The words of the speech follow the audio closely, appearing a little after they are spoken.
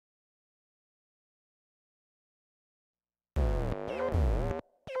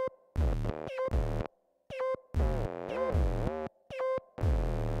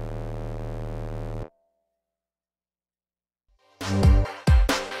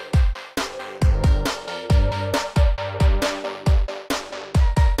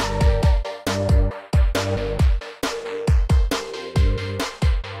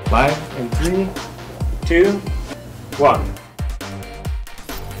Live in 3, 2, 1.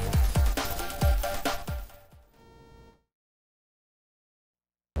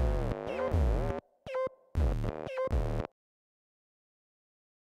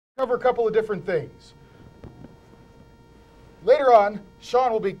 Cover a couple of different things. Later on,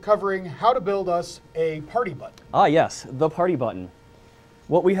 Shawn will be covering how to build us a party button. Ah yes, the party button.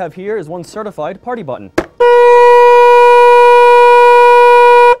 What we have here is one certified party button.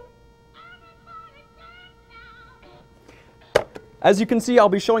 As you can see, I'll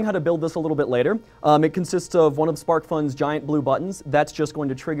be showing how to build this a little bit later. It consists of one of SparkFun's giant blue buttons. That's just going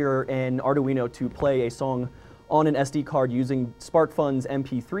to trigger an Arduino to play a song on an SD card using SparkFun's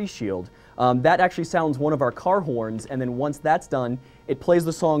MP3 shield. That actually sounds one of our car horns, and then once that's done, it plays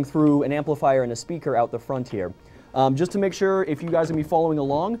the song through an amplifier and a speaker out the front here. Just to make sure, if you guys are going to be following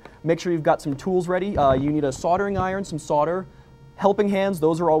along, make sure you've got some tools ready. You need a soldering iron, some solder, helping hands,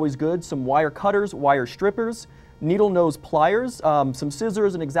 those are always good, some wire cutters, wire strippers, needle nose pliers, some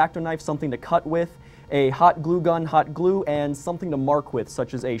scissors, an X-Acto knife, something to cut with, a hot glue gun, hot glue, and something to mark with,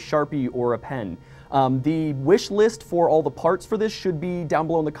 such as a Sharpie or a pen. The wish list for all the parts for this should be down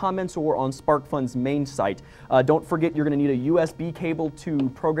below in the comments or on SparkFun's main site. Don't forget you're going to need a USB cable to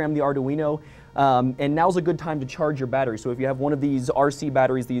program the Arduino, and now's a good time to charge your battery. So if you have one of these RC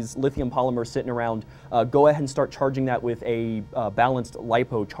batteries, these lithium polymers sitting around, go ahead and start charging that with a balanced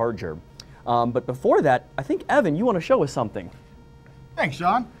LiPo charger. But before that, I think, Evan, you want to show us something. Thanks,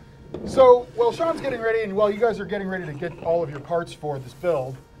 Shawn. So, while Shawn's getting ready, and while you guys are getting ready to get all of your parts for this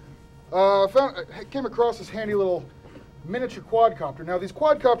build, came across this handy little miniature quadcopter. Now, these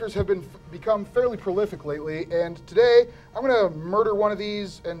quadcopters have become fairly prolific lately, and today I'm going to murder one of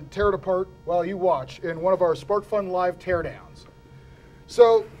these and tear it apart while you watch in one of our SparkFun live teardowns.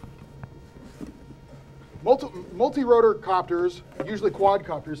 So, multi-rotor copters, usually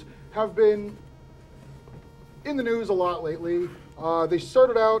quadcopters, have been in the news a lot lately. They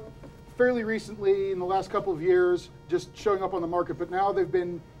started out fairly recently in the last couple of years, just showing up on the market, but now they've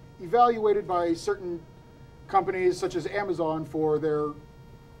been evaluated by certain companies such as Amazon for their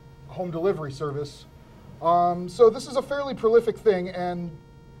home delivery service. So this is a fairly prolific thing, and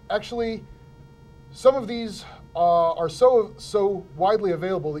actually some of these are so widely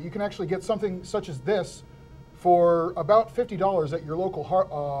available that you can actually get something such as this for about $50 at your local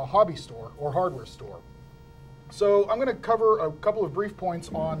hobby store or hardware store. So I'm going to cover a couple of brief points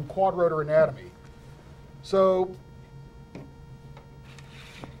on quad rotor anatomy. So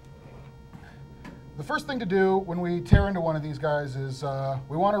the first thing to do when we tear into one of these guys is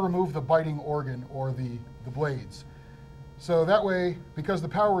we want to remove the biting organ or the blades. So that way, because the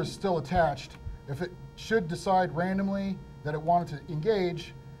power is still attached, if it should decide randomly that it wanted to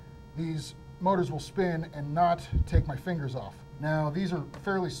engage, these motors will spin and not take my fingers off. Now, these are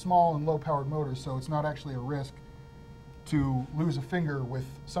fairly small and low-powered motors, so it's not actually a risk to lose a finger with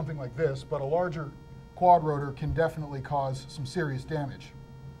something like this, but a larger quad rotor can definitely cause some serious damage.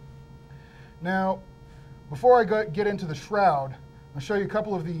 Now, before I get into the shroud, I'll show you a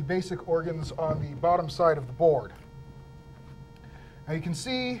couple of the basic organs on the bottom side of the board. Now, you can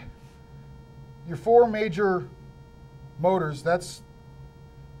see your four major motors.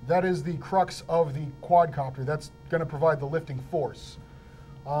 That is the crux of the quadcopter. That's going to provide the lifting force.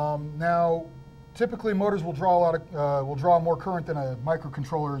 Now, typically motors will draw more current than a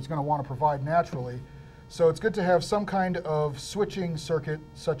microcontroller is going to want to provide naturally. So it's good to have some kind of switching circuit,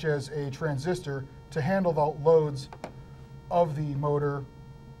 such as a transistor, to handle the loads of the motor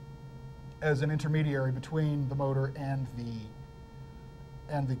as an intermediary between the motor and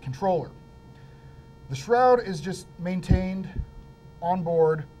the controller. The shroud is just maintained on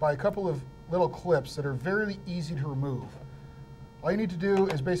board by a couple of little clips that are very easy to remove. All you need to do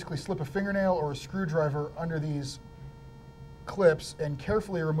is basically slip a fingernail or a screwdriver under these clips and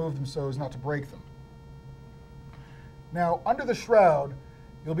carefully remove them so as not to break them. Now, under the shroud,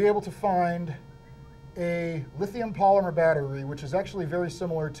 you'll be able to find a lithium polymer battery, which is actually very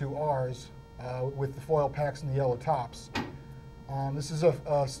similar to ours with the foil packs and the yellow tops. This is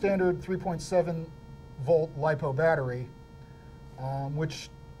a standard 3.7 volt LiPo battery, which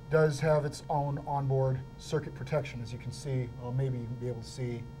does have its own onboard circuit protection, as you can see, or maybe you can be able to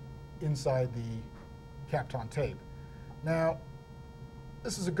see inside the Kapton tape. Now,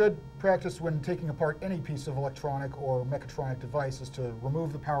 this is a good practice when taking apart any piece of electronic or mechatronic device, is to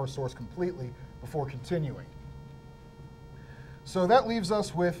remove the power source completely before continuing. So that leaves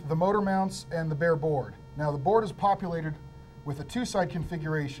us with the motor mounts and the bare board. Now the board is populated with a two-side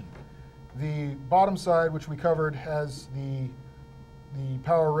configuration. The bottom side, which we covered, has the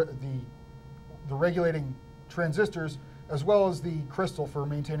regulating transistors, as well as the crystal for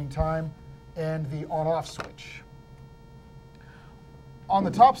maintaining time, and the on-off switch. On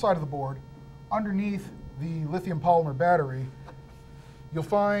the top side of the board, underneath the lithium polymer battery, you'll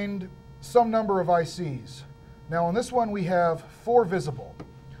find some number of ICs. Now on this one we have 4 visible.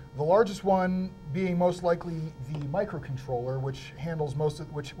 The largest one being most likely the microcontroller, which handles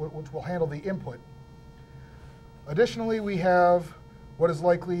which will handle the input. Additionally, we have what is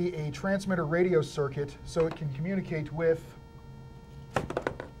likely a transmitter radio circuit, so it can communicate with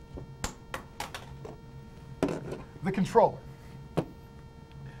the controller.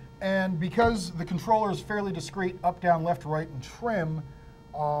 And because the controller is fairly discrete, up, down, left, right, and trim,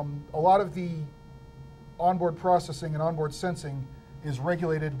 a lot of the onboard processing and onboard sensing is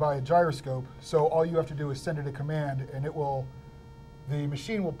regulated by a gyroscope, so all you have to do is send it a command, and the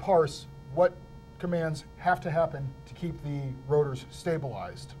machine will parse what commands have to happen to keep the rotors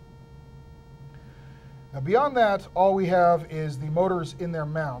stabilized. Now beyond that, all we have is the motors in their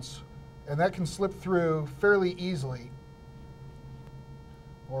mounts, and that can slip through fairly easily,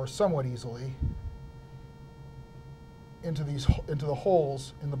 or somewhat easily, into the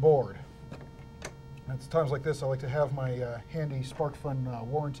holes in the board. And at times like this, I like to have my handy SparkFun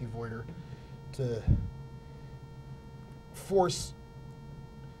warranty voider to force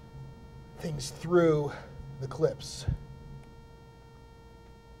things through the clips.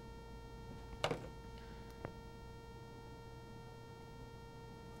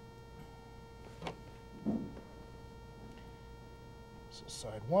 So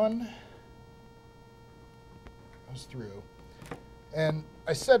side 1 goes through. And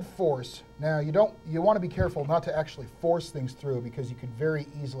I said force. Now you want to be careful not to actually force things through, because you could very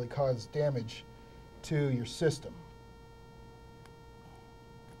easily cause damage to your system.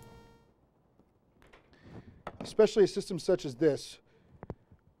 Especially a system such as this,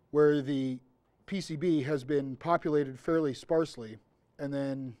 where the PCB has been populated fairly sparsely and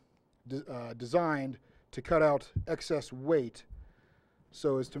then designed to cut out excess weight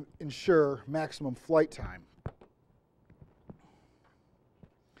so as to ensure maximum flight time.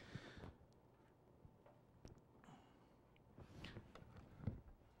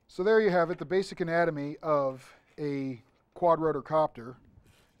 So there you have it, the basic anatomy of a quadrotor copter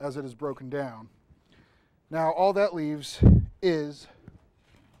as it is broken down. Now all that leaves is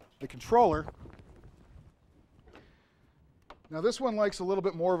the controller. Now this one likes a little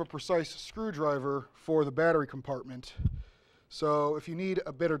bit more of a precise screwdriver for the battery compartment. So if you need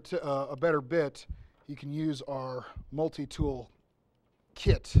a better bit, you can use our multi-tool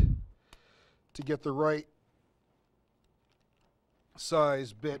kit to get the right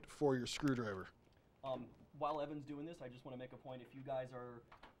size bit for your screwdriver. While Evan's doing this, I just want to make a point. If you guys are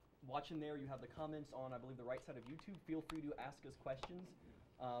watching there, you have the comments on, I believe, the right side of YouTube. Feel free to ask us questions.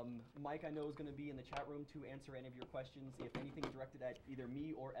 Mike, I know, is going to be in the chat room to answer any of your questions. If anything is directed at either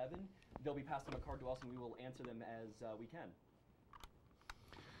me or Evan, they'll be passing a card to us, and we will answer them as we can.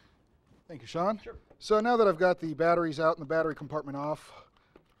 Thank you, Shawn. Sure. So now that I've got the batteries out and the battery compartment off,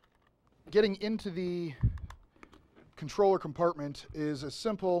 getting into the controller compartment is as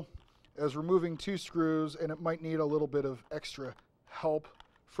simple as removing 2 screws, and it might need a little bit of extra help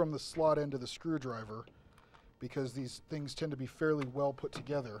from the slot end of the screwdriver, because these things tend to be fairly well put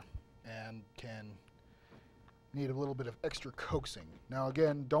together and can need a little bit of extra coaxing. Now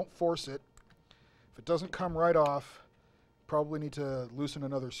again, don't force it. If it doesn't come right off, probably need to loosen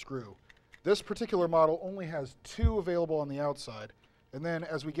another screw. This particular model only has 2 available on the outside, and then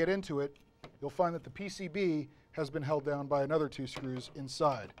as we get into it, you'll find that the PCB has been held down by another 2 screws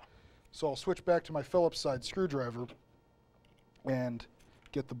inside. So I'll switch back to my Phillips side screwdriver and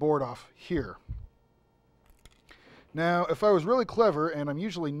get the board off here. Now, if I was really clever, and I'm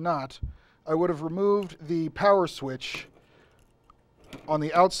usually not, I would have removed the power switch on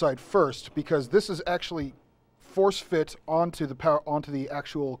the outside first, because this is actually force fit onto the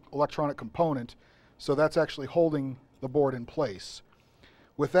actual electronic component, so that's actually holding the board in place.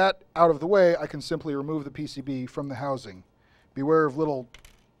 With that out of the way, I can simply remove the PCB from the housing. Beware of little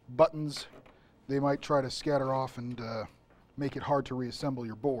buttons. They might try to scatter off and make it hard to reassemble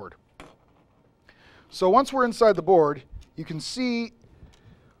your board. So once we're inside the board, you can see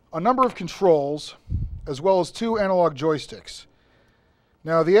a number of controls as well as 2 analog joysticks.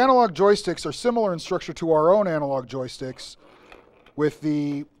 Now the analog joysticks are similar in structure to our own analog joysticks, with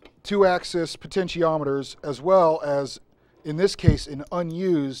the 2-axis potentiometers, as well as, in this case, an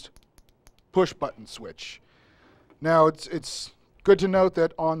unused push button switch. Now, it's good to note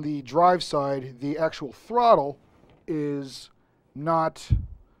that on the drive side, the actual throttle is not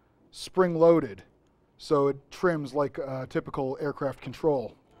spring-loaded, so it trims like a typical aircraft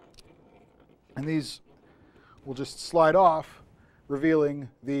control. And these will just slide off, revealing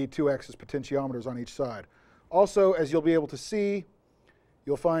the 2-axis potentiometers on each side. Also, as you'll be able to see,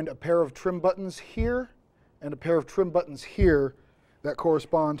 you'll find a pair of trim buttons here and a pair of trim buttons here that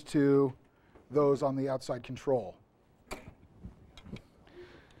correspond to those on the outside control.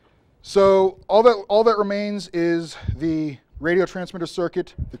 So all that remains is the radio transmitter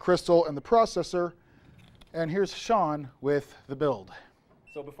circuit, the crystal, and the processor. And here's Shawn with the build.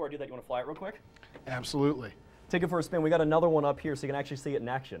 So before I do that, you want to fly it real quick? Absolutely. Take it for a spin. We got another one up here so you can actually see it in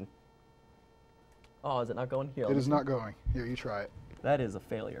action. Oh, is it not going? Here, it is not going. Here, you try it. That is a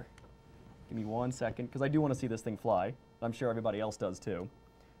failure. Give me 1 second, because I do want to see this thing fly. I'm sure everybody else does too.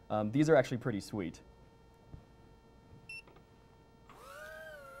 These are actually pretty sweet.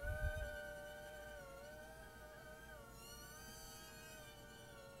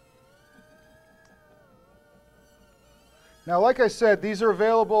 Now, like I said, these are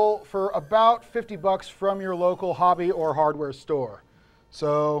available for about 50 bucks from your local hobby or hardware store.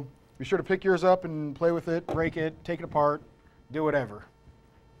 So be sure to pick yours up and play with it, break it, take it apart, do whatever.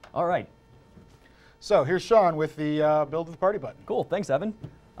 All right. So here's Shawn with the build of the party button. Cool, thanks Evan.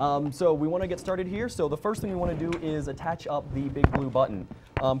 So we want to get started here. So the first thing we want to do is attach up the big blue button.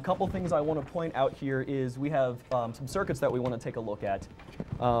 Couple things I want to point out here is we have some circuits that we want to take a look at.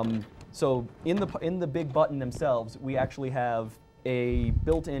 So in the big button themselves, we actually have a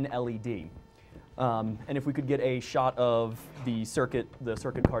built-in LED. And if we could get a shot of the circuit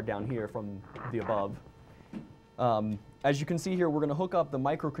card down here from the above. As you can see here, we're going to hook up the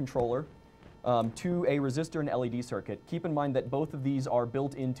microcontroller to a resistor and LED circuit. Keep in mind that both of these are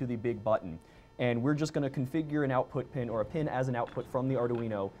built into the big button. And we're just going to configure an output pin or a pin as an output from the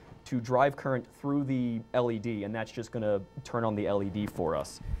Arduino to drive current through the LED, and that's just going to turn on the LED for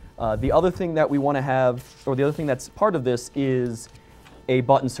us. The other thing that we want to have, or the other thing that's part of this, is a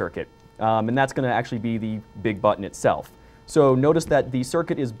button circuit. And that's going to actually be the big button itself. So notice that the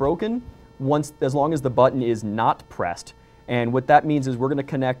circuit is broken as long as the button is not pressed. And what that means is we're going to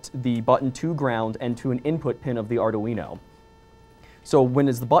connect the button to ground and to an input pin of the Arduino. So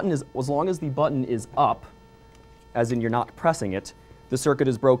as long as the button is up, as in you're not pressing it, the circuit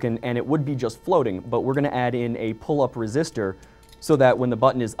is broken and it would be just floating, but we're going to add in a pull-up resistor so that when the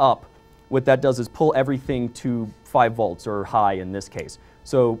button is up, what that does is pull everything to 5 volts, or high in this case.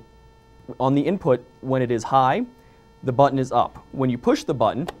 So on the input, when it is high, the button is up. When you push the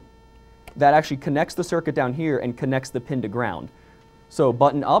button, that actually connects the circuit down here and connects the pin to ground. So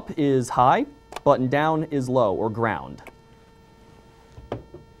button up is high, button down is low, or ground.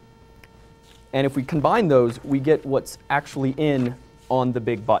 And if we combine those, we get what's actually in on the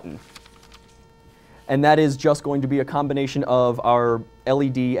big button. And that is just going to be a combination of our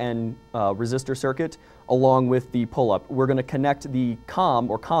LED and resistor circuit along with the pull-up. We're going to connect the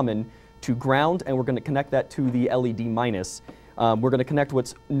COM, or common, to ground, and we're going to connect that to the LED minus. We're going to connect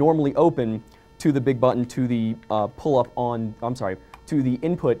what's normally open to the big button to the to the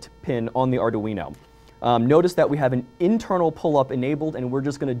input pin on the Arduino. Notice that we have an internal pull-up enabled, and we're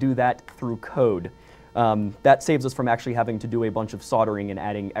just going to do that through code. That saves us from actually having to do a bunch of soldering and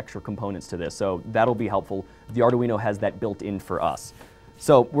adding extra components to this, so that'll be helpful. The Arduino has that built in for us.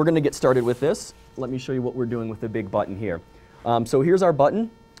 So we're going to get started with this. Let me show you what we're doing with the big button here. So here's our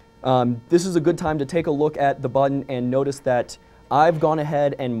button. This is a good time to take a look at the button and notice that I've gone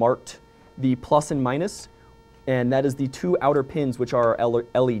ahead and marked the plus and minus, and that is the 2 outer pins, which are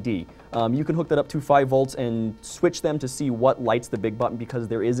LED. You can hook that up to 5 volts and switch them to see what lights the big button, because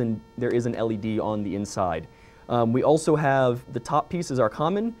there is an LED on the inside. We also have the top piece is our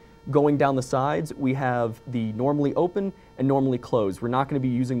common. Going down the sides, we have the normally open and normally closed. We're not going to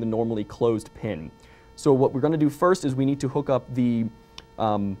be using the normally closed pin. So what we're going to do first is we need to hook up the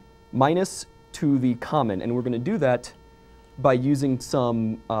minus to the common, and we're going to do that by using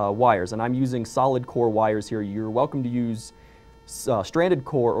some wires. And I'm using solid core wires here. You're welcome to use stranded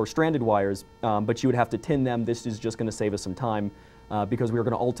core or stranded wires, but you would have to tin them. This is just going to save us some time because we're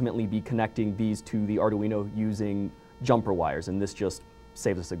going to ultimately be connecting these to the Arduino using jumper wires, and this just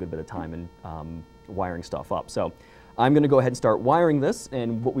saves us a good bit of time in wiring stuff up. So I'm going to go ahead and start wiring this,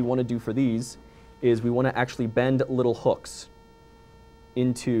 and what we want to do for these is we want to actually bend little hooks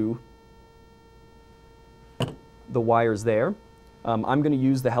into the wires there. I'm going to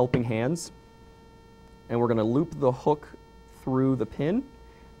use the helping hands, and we're going to loop the hook through the pin,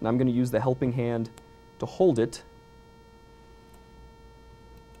 and I'm going to use the helping hand to hold it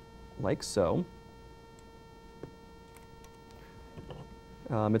like so.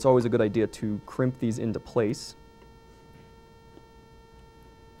 It's always a good idea to crimp these into place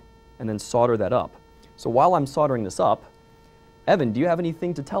and then solder that up. So while I'm soldering this up, Evan, do you have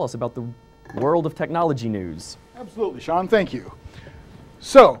anything to tell us about the world of technology news? Absolutely, Shawn, thank you.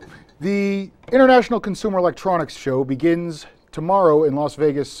 So, the International Consumer Electronics Show begins tomorrow in Las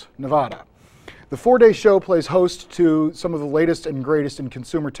Vegas, Nevada. The 4-day show plays host to some of the latest and greatest in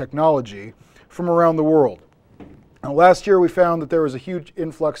consumer technology from around the world. Now, last year we found that there was a huge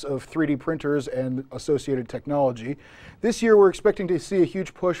influx of 3D printers and associated technology. This year we're expecting to see a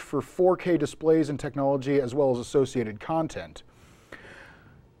huge push for 4K displays and technology as well as associated content.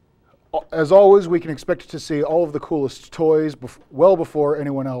 As always, we can expect to see all of the coolest toys well before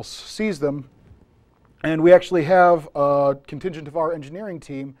anyone else sees them. And we actually have a contingent of our engineering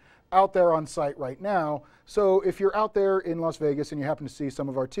team out there on site right now. So if you're out there in Las Vegas and you happen to see some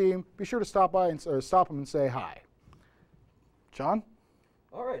of our team, be sure to stop by and stop them and say hi. Shawn?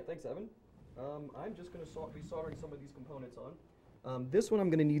 All right, thanks, Evan. I'm just going to be soldering some of these components on. This one I'm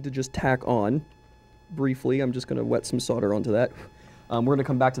going to need to just tack on briefly. I'm just going to wet some solder onto that. We're going to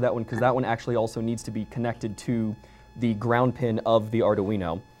come back to that one because that one actually also needs to be connected to the ground pin of the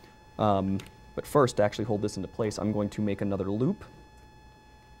Arduino. But first, to actually hold this into place, I'm going to make another loop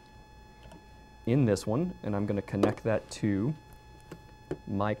in this one, and I'm going to connect that to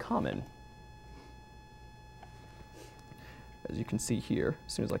my common. As you can see here,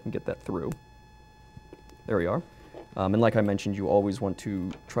 as soon as I can get that through. There we are. And like I mentioned, you always want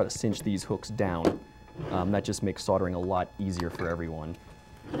to try to cinch these hooks down. That just makes soldering a lot easier for everyone.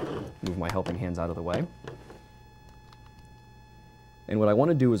 Move my helping hands out of the way. And what I want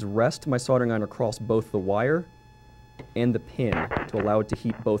to do is rest my soldering iron across both the wire and the pin to allow it to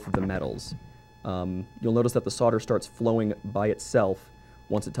heat both of the metals. You'll notice that the solder starts flowing by itself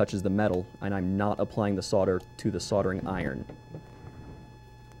once it touches the metal, and I'm not applying the solder to the soldering iron. Of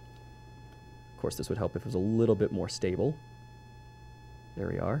course, this would help if it was a little bit more stable. There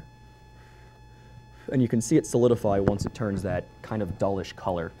we are. And you can see it solidify once it turns that kind of dullish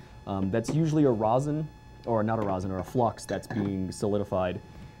color. That's usually a rosin, or not a rosin, or a flux that's being solidified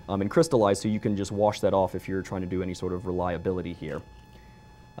and crystallized, so you can just wash that off if you're trying to do any sort of reliability here.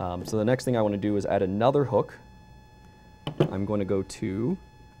 So the next thing I want to do is add another hook. I'm going to go to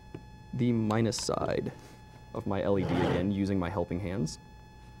the minus side of my LED again, using my helping hands.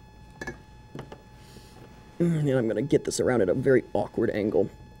 And I'm going to get this around at a very awkward angle.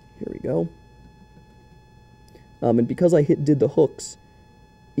 Here we go. And because I did the hooks,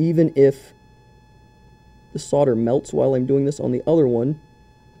 even if the solder melts while I'm doing this on the other one,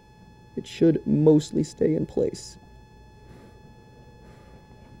 it should mostly stay in place.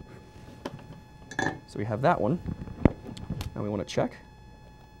 So we have that one. Now we want to check.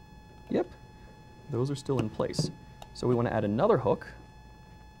 Yep, those are still in place. So we want to add another hook,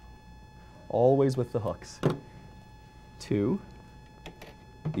 always with the hooks, to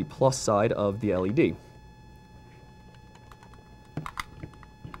the plus side of the LED.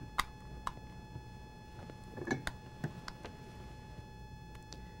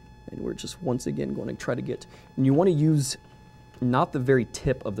 And we're just once again going to try to get, and you want to use not the very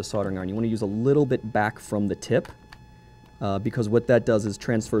tip of the soldering iron, you want to use a little bit back from the tip. Because what that does is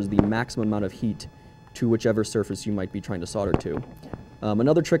transfers the maximum amount of heat to whichever surface you might be trying to solder to.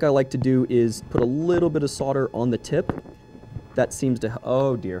 Another trick I like to do is put a little bit of solder on the tip. That seems to,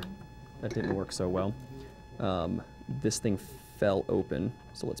 oh dear, that didn't work so well. This thing fell open,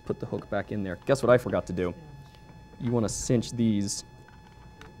 so let's put the hook back in there. Guess what I forgot to do? You want to cinch these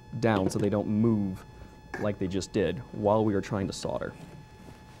down so they don't move like they just did while we were trying to solder.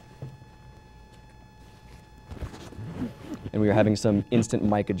 And we are having some instant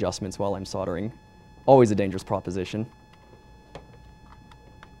mic adjustments while I'm soldering. Always a dangerous proposition.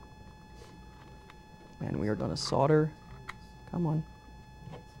 And we are going to solder. Come on.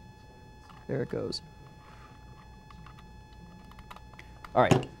 There it goes. All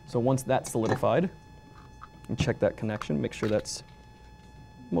right, so once that's solidified, and check that connection, make sure that's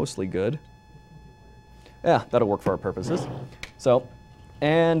mostly good. Yeah, that'll work for our purposes. So,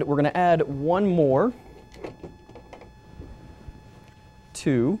 and we're going to add one more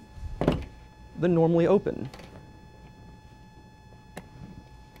to the normally open.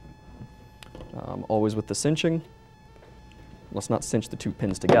 Always with the cinching. Let's not cinch the two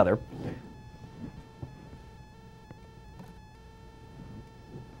pins together.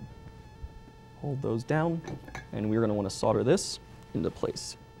 Hold those down, and we're going to want to solder this into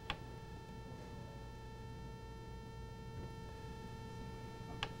place.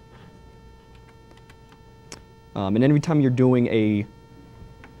 And every time you're doing a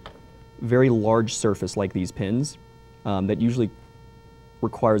very large surface like these pins, that usually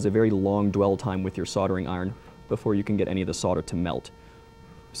requires a very long dwell time with your soldering iron before you can get any of the solder to melt.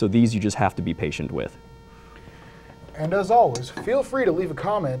 So these you just have to be patient with. And as always, feel free to leave a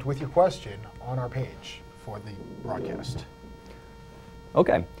comment with your question on our page for the broadcast.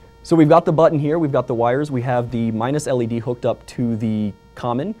 Okay, so we've got the button here, we've got the wires, we have the minus LED hooked up to the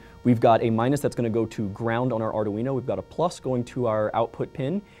common, we've got a minus that's going to go to ground on our Arduino, we've got a plus going to our output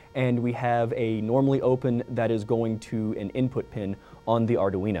pin, and we have a normally open that is going to an input pin on the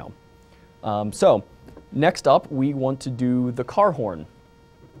Arduino. So next up we want to do the car horn.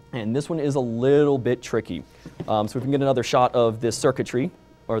 And this one is a little bit tricky. So if we can get another shot of this circuitry,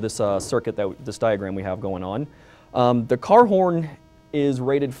 or this circuit, this diagram we have going on. The car horn is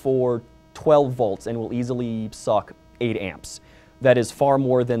rated for 12 volts and will easily suck 8 amps. That is far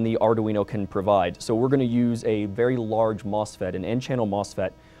more than the Arduino can provide. So we're going to use a very large MOSFET, an N-channel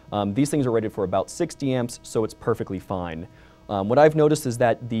MOSFET. These things are rated for about 60 amps, so it's perfectly fine. What I've noticed is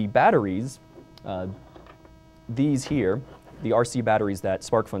that the batteries, these here, the RC batteries that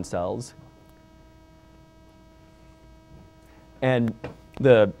SparkFun sells, and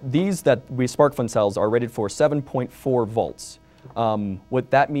these that SparkFun sells are rated for 7.4 volts.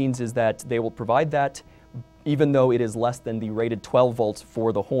 What that means is that they will provide that even though it is less than the rated 12 volts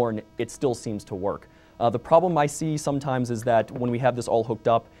for the horn, it still seems to work. The problem I see sometimes is that when we have this all hooked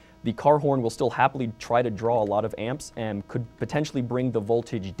up, the car horn will still happily try to draw a lot of amps and could potentially bring the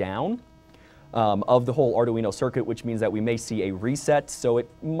voltage down of the whole Arduino circuit, which means that we may see a reset, so it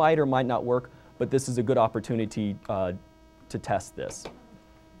might or might not work, but this is a good opportunity to test this.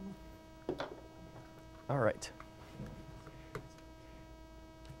 All right.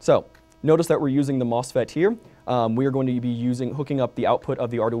 So notice that we're using the MOSFET here. We are going to be hooking up the output of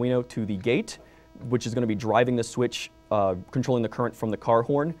the Arduino to the gate, which is going to be driving the switch, controlling the current from the car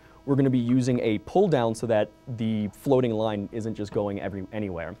horn. We're going to be using a pull down so that the floating line isn't just going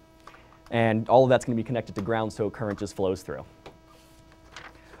anywhere. And all of that's going to be connected to ground so current just flows through.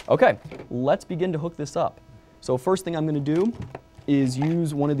 Okay, let's begin to hook this up. So first thing I'm going to do is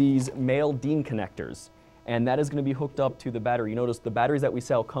use one of these male DIN connectors, and that is going to be hooked up to the battery. You notice the batteries that we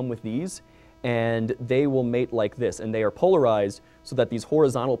sell come with these, and they will mate like this, and they are polarized so that these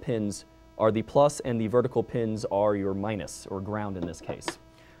horizontal pins are the plus and the vertical pins are your minus, or ground in this case.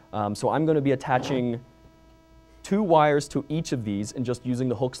 So I'm going to be attaching 2 wires to each of these and just using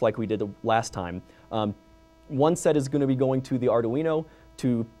the hooks like we did last time. One set is going to be going to the Arduino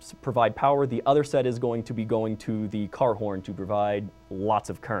to provide power. The other set is going to be going to the car horn to provide lots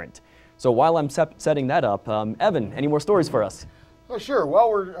of current. So while I'm setting that up, Evan, any more stories for us? Oh, sure. While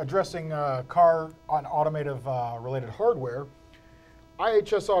we're addressing car and automotive related hardware,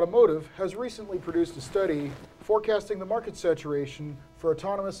 IHS Automotive has recently produced a study forecasting the market saturation for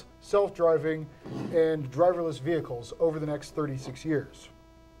autonomous, self-driving, and driverless vehicles over the next 36 years.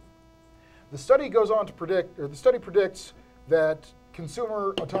 The study goes on to predict, or the study predicts that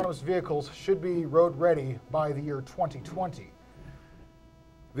consumer autonomous vehicles should be road ready by the year 2020.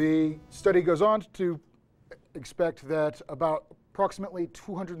 The study goes on to expect that about approximately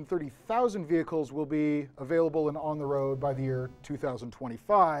 230,000 vehicles will be available and on the road by the year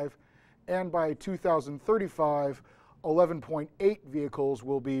 2025, and by 2035, 11.8 vehicles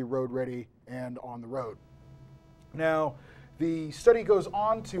will be road ready and on the road. Now, the study goes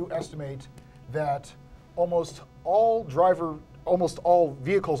on to estimate that almost all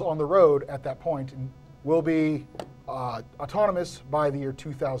vehicles on the road at that point will be autonomous by the year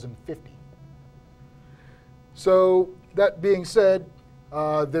 2050. So that being said,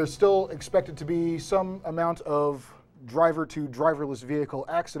 there's still expected to be some amount of driver to driverless vehicle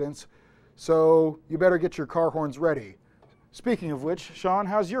accidents, so you better get your car horns ready. Speaking of which, Shawn,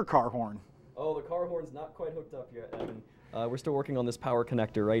 how's your car horn? Oh, the car horn's not quite hooked up yet, Evan. We're still working on this power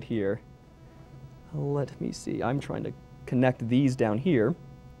connector right here. Let me see. I'm trying to connect these down here.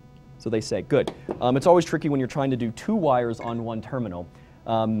 So they say, good. It's always tricky when you're trying to do 2 wires on one terminal.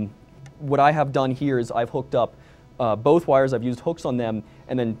 What I have done here is I've hooked up both wires. I've used hooks on them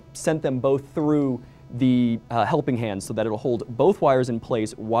and then sent them both through the helping hand so that it'll hold both wires in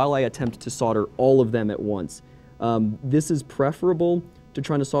place while I attempt to solder all of them at once. This is preferable to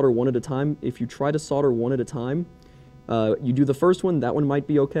trying to solder one at a time. If you try to solder one at a time, you do the first one, that one might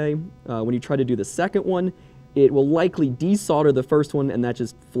be okay. When you try to do the second one, it will likely desolder the first one, and that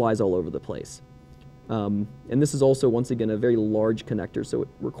just flies all over the place. And this is also, once again, a very large connector, so it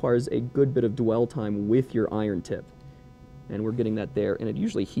requires a good bit of dwell time with your iron tip. And we're getting that there, and it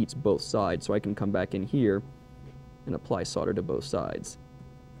usually heats both sides, so I can come back in here and apply solder to both sides.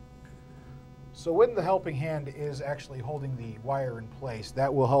 So when the helping hand is actually holding the wire in place,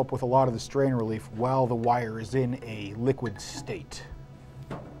 that will help with a lot of the strain relief while the wire is in a liquid state.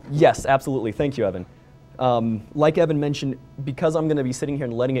 Yes, absolutely. Thank you, Evan. Like Evan mentioned, because I'm going to be sitting here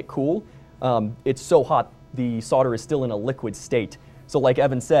and letting it cool, it's so hot, the solder is still in a liquid state. So like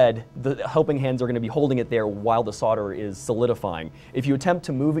Evan said, the helping hands are going to be holding it there while the solder is solidifying. If you attempt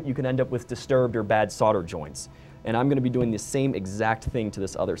to move it, you can end up with disturbed or bad solder joints. And I'm going to be doing the same exact thing to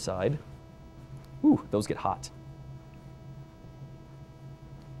this other side. Ooh, those get hot.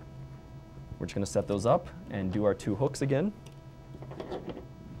 We're just going to set those up and do our 2 hooks again.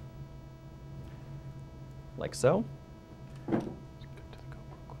 Like so.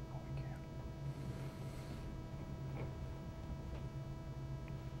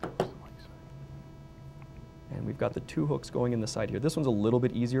 And we've got the 2 hooks going in the side here. This one's a little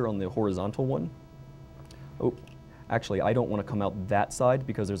bit easier on the horizontal one. Oh, actually, I don't want to come out that side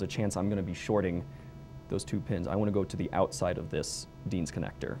because there's a chance I'm going to be shorting those 2 pins. I want to go to the outside of this Dean's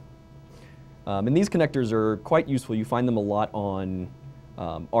connector. And these connectors are quite useful. You find them a lot on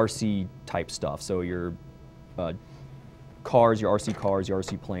RC type stuff. So your cars, your RC cars, your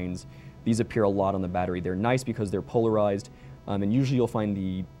RC planes, these appear a lot on the battery. They're nice because they're polarized. And usually you'll find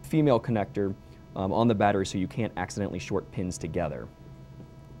the female connector on the battery so you can't accidentally short pins together.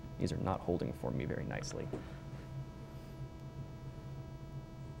 These are not holding for me very nicely.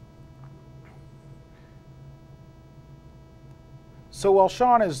 So while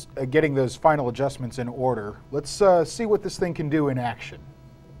Shawn is getting those final adjustments in order, let's see what this thing can do in action.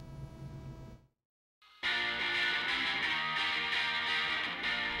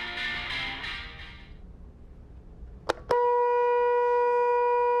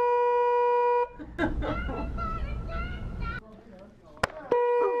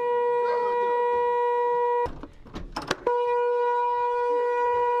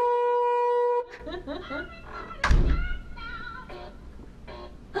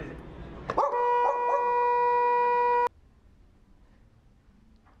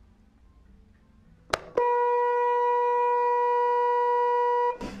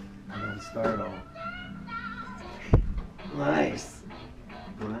 Start off. Nice.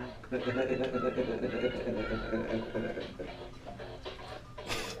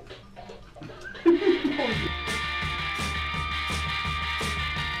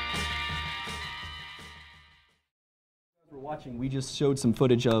 For watching, we just showed some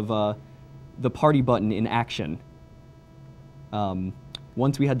footage of the party button in action.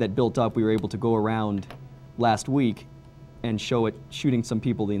 Once we had that built up, we were able to go around last week and show it shooting some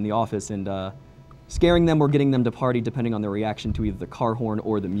people in the office and scaring them or getting them to party depending on their reaction to either the car horn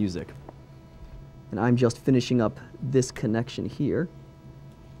or the music. And I'm just finishing up this connection here.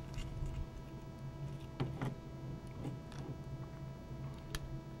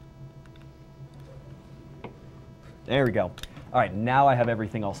 There we go. All right, now I have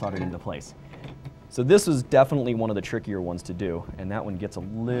everything all soldered into place. So this was definitely one of the trickier ones to do, and that one gets a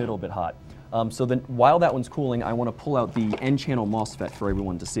little bit hot. So then while that one's cooling, I want to pull out the N-channel MOSFET for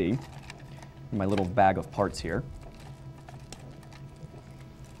everyone to see. My little bag of parts here.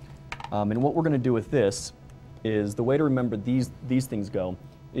 And what we're going to do with this is, the way to remember these things go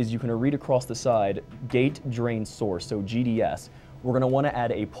is you can read across the side, gate drain source, so GDS. We're going to want to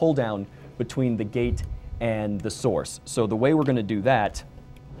add a pull down between the gate and the source. So the way we're going to do that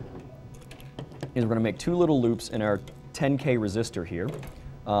is we're going to make 2 little loops in our 10K resistor here,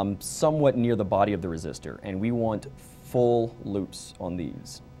 somewhat near the body of the resistor, and we want full loops on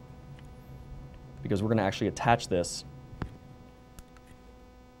these because we're going to actually attach this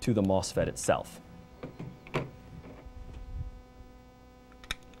to the MOSFET itself.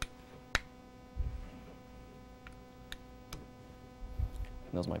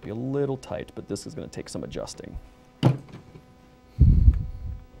 Those might be a little tight, but this is going to take some adjusting.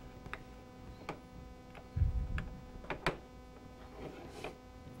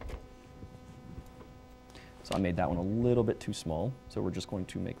 So I made that one a little bit too small, so we're just going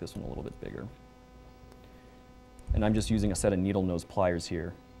to make this one a little bit bigger. And I'm just using a set of needle nose pliers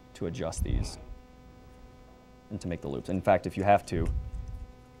here to adjust these and to make the loops. In fact, if you have to,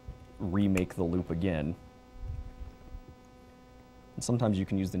 remake the loop again. And sometimes you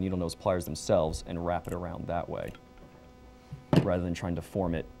can use the needle nose pliers themselves and wrap it around that way, rather than trying to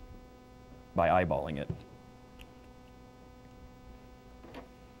form it by eyeballing it.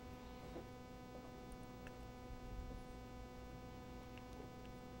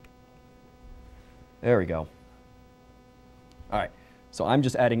 There we go. All right, so I'm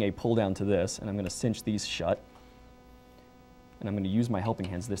just adding a pull down to this, and I'm going to cinch these shut. And I'm going to use my helping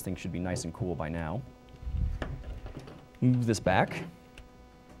hands. This thing should be nice and cool by now. Move this back.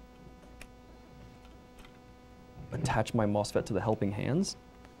 attach my MOSFET to the helping hands,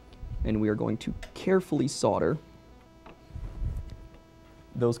 and we are going to carefully solder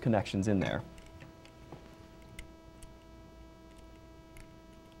those connections in there.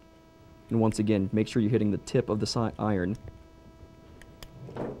 And once again, make sure you're hitting the tip of the iron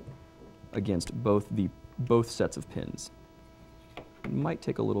against both sets of pins. It might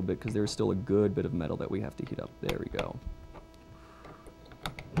take a little bit because there's still a good bit of metal that we have to heat up. There we go.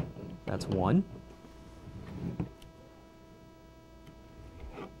 That's one.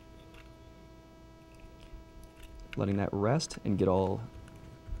 Letting that rest and get all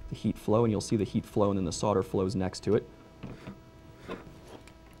the heat flow, and you'll see the heat flow and then the solder flows next to it.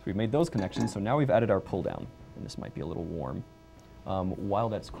 So we've made those connections, so now we've added our pull down, and this might be a little warm. While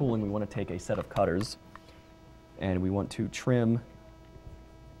that's cooling, we want to take a set of cutters, and we want to trim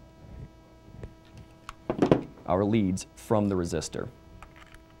our leads from the resistor.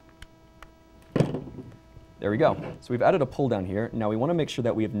 There we go. So we've added a pull down here. Now we want to make sure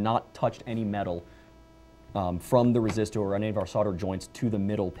that we have not touched any metal from the resistor or any of our solder joints to the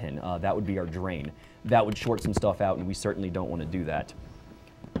middle pin. That would be our drain. That would short some stuff out, and we certainly don't want to do that.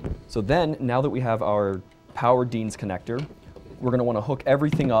 So then, now that we have our power Dean's connector, we're going to want to hook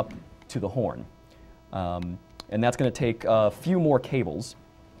everything up to the horn. And that's going to take a few more cables.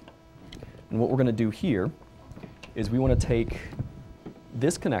 And what we're going to do here is we want to take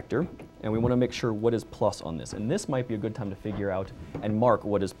this connector, and we want to make sure what is plus on this. And this might be a good time to figure out and mark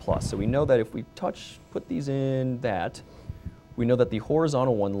what is plus. So we know that if we put these in that, we know that the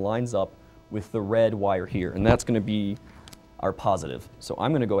horizontal one lines up with the red wire here, and that's going to be our positive. So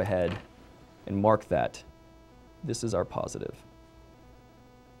I'm going to go ahead and mark that. This is our positive.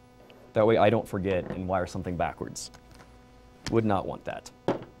 That way I don't forget and wire something backwards. Would not want that.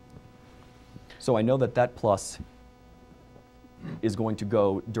 So I know that that plus is going to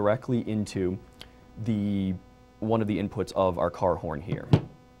go directly into one of the inputs of our car horn here.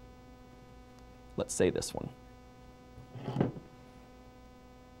 Let's say this one.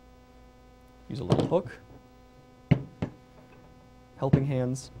 Use a little hook. Helping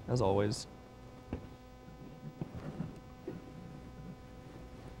hands, as always.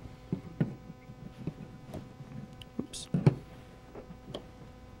 Oops.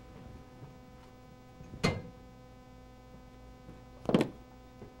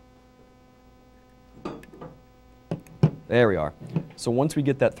 There we are. So once we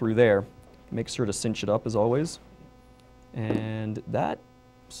get that through there, make sure to cinch it up as always. And that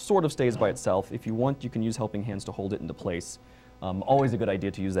sort of stays by itself. If you want, you can use helping hands to hold it into place. Always a good idea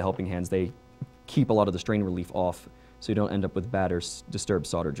to use the helping hands. They keep a lot of the strain relief off so you don't end up with bad or disturbed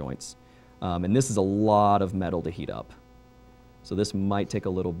solder joints. And this is a lot of metal to heat up. So this might take a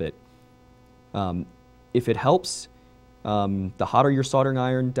little bit. If it helps, the hotter your soldering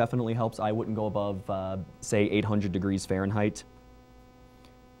iron definitely helps. I wouldn't go above, say, 800 degrees Fahrenheit.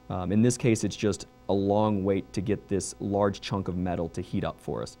 In this case, it's just a long wait to get this large chunk of metal to heat up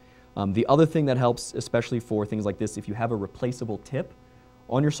for us. The other thing that helps, especially for things like this, if you have a replaceable tip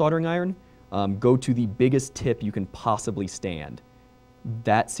on your soldering iron, go to the biggest tip you can possibly stand.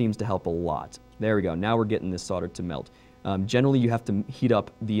 That seems to help a lot. There we go. Now we're getting this solder to melt. Generally, you have to heat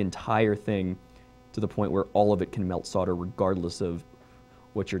up the entire thing to the point where all of it can melt solder regardless of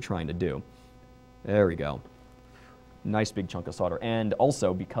what you're trying to do. There we go. Nice big chunk of solder. And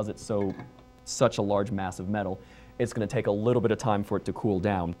also, because it's such a large mass of metal, it's going to take a little bit of time for it to cool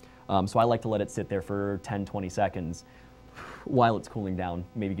down. So I like to let it sit there for 10, 20 seconds while it's cooling down.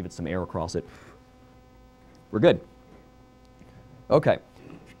 Maybe give it some air across it. We're good. Okay,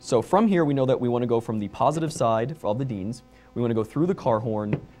 so from here we know that we want to go from the positive side of the Deans. We want to go through the car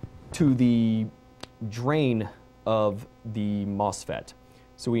horn to the drain of the MOSFET.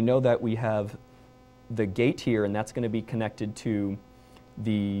 So we know that we have the gate here, and that's going to be connected to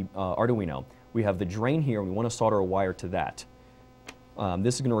the Arduino. We have the drain here, and we want to solder a wire to that.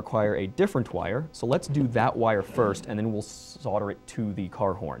 This is going to require a different wire, so let's do that wire first, and then we'll solder it to the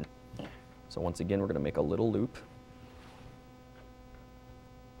car horn. So once again, we're going to make a little loop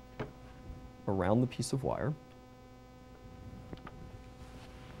around the piece of wire.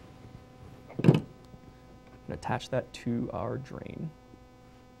 And attach that to our drain.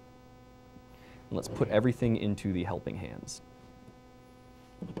 And let's put everything into the helping hands.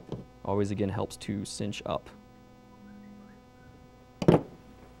 Always, again, helps to cinch up.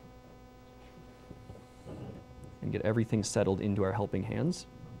 And get everything settled into our helping hands.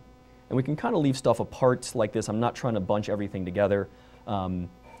 And we can kind of leave stuff apart like this. I'm not trying to bunch everything together.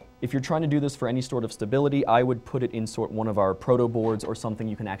 If you're trying to do this for any sort of stability, I would put it in one of our proto boards or something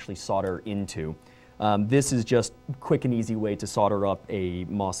you can actually solder into. This is just a quick and easy way to solder up a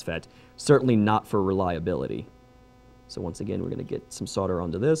MOSFET. Certainly not for reliability. So once again, we're going to get some solder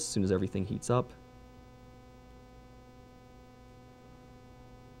onto this as soon as everything heats up.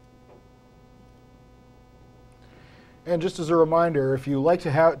 And just as a reminder, if you like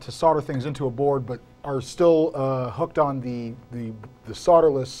to solder things into a board but are still hooked on the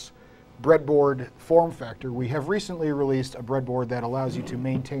solderless breadboard form factor, we have recently released a breadboard that allows you to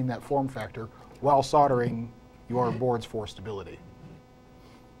maintain that form factor while soldering your boards for stability.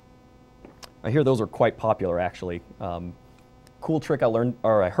 I hear those are quite popular, actually. Cool trick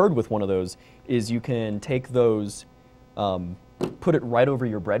I heard with one of those is you can take those, put it right over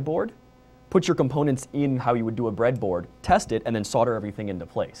your breadboard, put your components in how you would do a breadboard, test it, and then solder everything into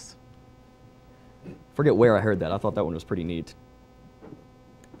place. Forget where I heard that. I thought that one was pretty neat.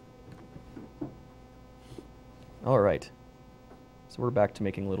 All right. So we're back to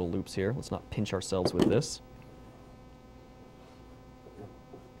making little loops here. Let's not pinch ourselves with this.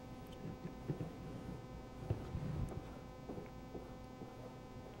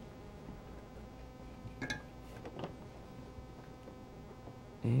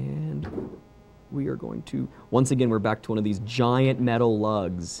 And we are going to, once again, we're back to one of these giant metal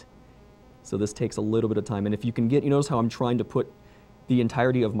lugs. So this takes a little bit of time. And if you can get, you notice how I'm trying to put the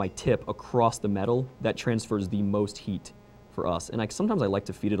entirety of my tip across the metal, that transfers the most heat for us. And sometimes I like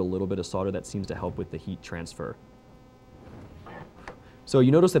to feed it a little bit of solder. That seems to help with the heat transfer. So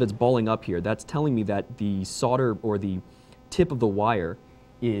you notice that it's balling up here. That's telling me that the solder or the tip of the wire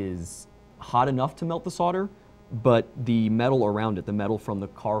is hot enough to melt the solder, but the metal around it, the metal from the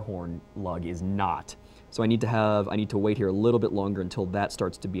car horn lug, is not. So I need to wait here a little bit longer until that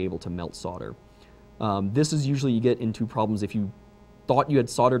starts to be able to melt solder. This is usually, you get into problems if you thought you had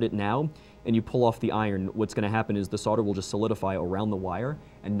soldered it now and you pull off the iron. What's going to happen is the solder will just solidify around the wire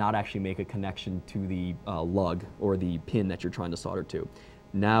and not actually make a connection to the lug or the pin that you're trying to solder to.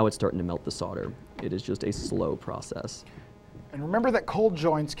 Now it's starting to melt the solder. It is just a slow process. And remember that cold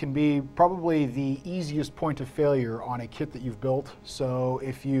joints can be probably the easiest point of failure on a kit that you've built. So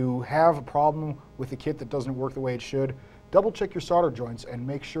if you have a problem with a kit that doesn't work the way it should, double check your solder joints and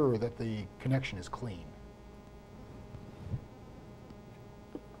make sure that the connection is clean.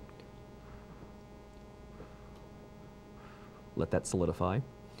 Let that solidify. And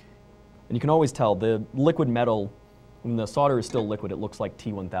you can always tell the liquid metal, when the solder is still liquid, it looks like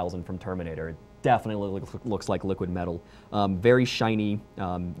T1000 from Terminator. It definitely looks like liquid metal. Very shiny.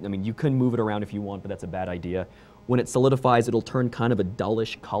 I mean, you can move it around if you want, but that's a bad idea. When it solidifies, it'll turn kind of a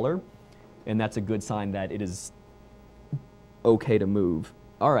dullish color, and that's a good sign that it is okay to move.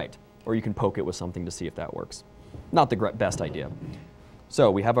 All right, or you can poke it with something to see if that works. Not the best idea.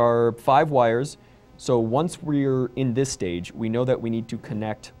 So we have our 5 wires. So once we're in this stage, we know that we need to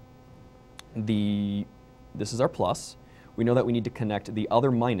connect this is our plus. We know that we need to connect the other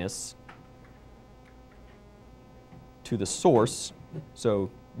minus to the source,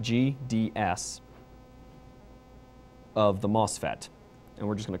 so GDS of the MOSFET. And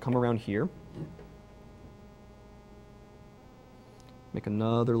we're just going to come around here, make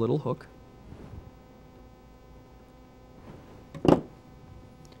another little hook,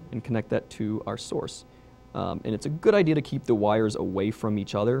 and connect that to our source. And it's a good idea to keep the wires away from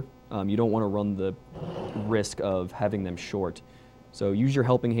each other. You don't want to run the risk of having them short. So use your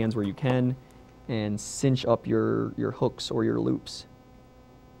helping hands where you can and cinch up your hooks or your loops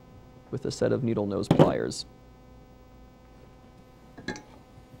with a set of needle nose pliers.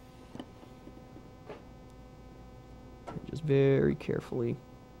 Just very carefully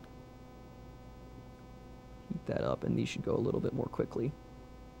heat that up, and these should go a little bit more quickly.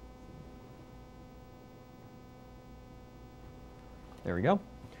 There we go.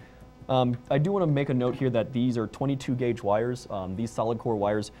 I do want to make a note here that these are 22 gauge wires. These solid core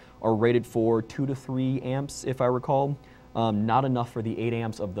wires are rated for 2 to 3 amps, if I recall. Not enough for the 8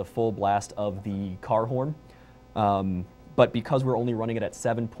 amps of the full blast of the car horn. But because we're only running it at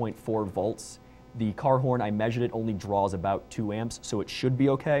 7.4 volts, the car horn, I measured it, only draws about 2 amps, so it should be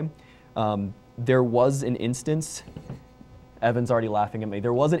okay. There was an instance, Evan's already laughing at me,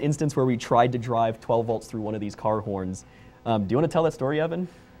 there was an instance where we tried to drive 12 volts through one of these car horns. Do you want to tell that story, Evan?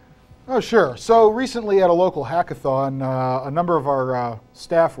 Oh, sure. So recently at a local hackathon, a number of our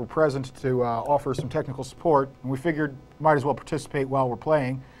staff were present to offer some technical support, and we figured might as well participate while we're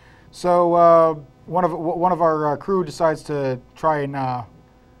playing. So one of our crew decides to try and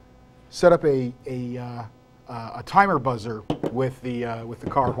set up a timer buzzer with the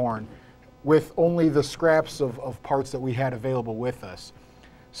car horn, with only the scraps of parts that we had available with us.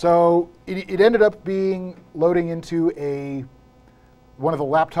 So it ended up being loading into one of the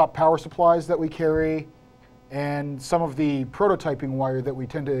laptop power supplies that we carry, and some of the prototyping wire that we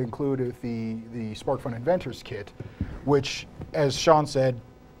tend to include with the SparkFun Inventors Kit. which, as Shawn said,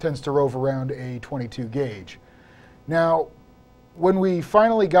 tends to rove around a 22 gauge. Now, when we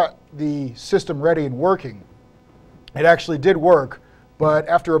finally got the system ready and working, it actually did work, but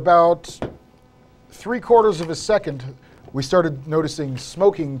after about 3/4 of a second, we started noticing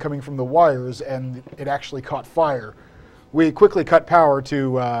smoking coming from the wires, and it actually caught fire. We quickly cut power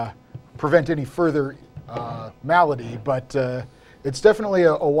to prevent any further malady, but it's definitely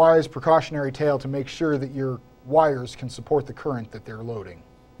a wise precautionary tale to make sure that your wires can support the current that they're loading.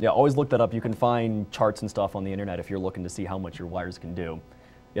 Yeah, always look that up. You can find charts and stuff on the internet if you're looking to see how much your wires can do.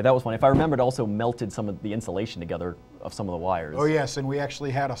 Yeah, that was fun. If I remember, it also melted some of the insulation together of some of the wires. Oh yes, and we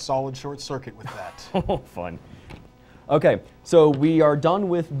actually had a solid short circuit with that. Oh, fun. Okay, so we are done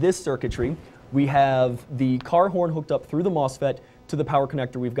with this circuitry. We have the car horn hooked up through the MOSFET to the power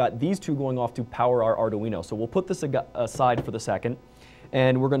connector. We've got these two going off to power our Arduino. So we'll put this aside for the second,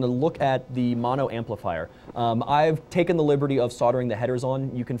 and we're going to look at the mono amplifier. I've taken the liberty of soldering the headers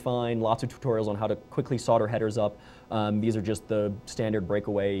on. You can find lots of tutorials on how to quickly solder headers up. These are just the standard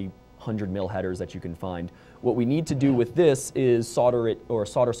breakaway 100 mil headers that you can find. What we need to do with this is solder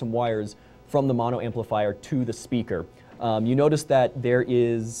some wires from the mono amplifier to the speaker. You notice that there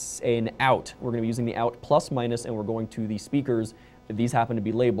is an out. We're going to be using the out plus minus, and we're going to the speakers. These happen to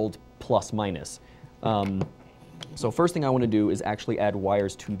be labeled plus minus. So first thing I want to do is actually add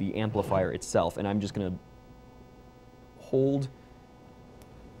wires to the amplifier itself, and I'm just going to hold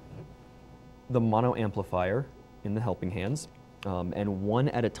the mono amplifier in the helping hands, and one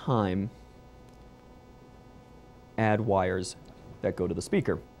at a time add wires that go to the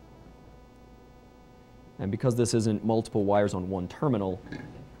speaker. And because this isn't multiple wires on one terminal,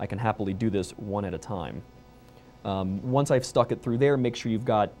 I can happily do this one at a time. Once I've stuck it through there, make sure you've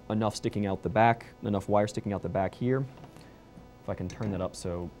got enough sticking out the back, enough wire sticking out the back here. If I can turn that up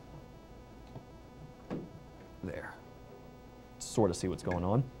so there. Sort of see what's going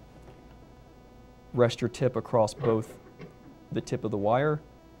on. Rest your tip across both the tip of the wire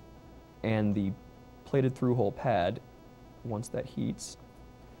and the plated through hole pad. Once that heats,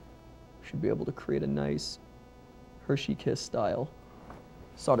 should be able to create a nice Hershey Kiss style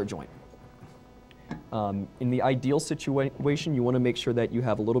solder joint. In the ideal situation, you want to make sure that you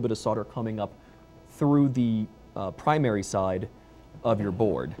have a little bit of solder coming up through the primary side of your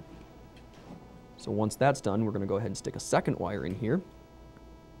board. So once that's done, we're going to go ahead and stick a second wire in here.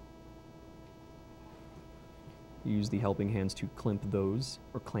 Use the helping hands to clamp those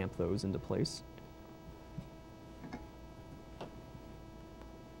into place.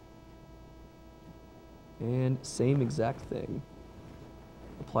 And same exact thing.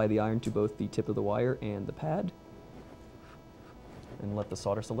 Apply the iron to both the tip of the wire and the pad, and let the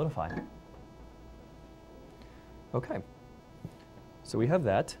solder solidify. Okay, so we have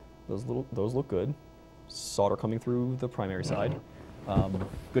that. Those look good. Solder coming through the primary side.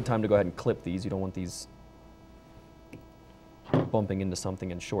 Good time to go ahead and clip these. You don't want these bumping into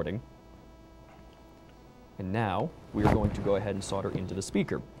something and shorting. And now we are going to go ahead and solder into the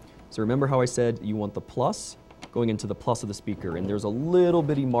speaker. So remember how I said you want the plus going into the plus of the speaker, and there's a little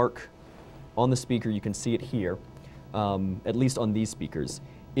bitty mark on the speaker. You can see it here, at least on these speakers.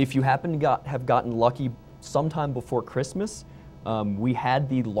 If you happen to have gotten lucky sometime before Christmas, we had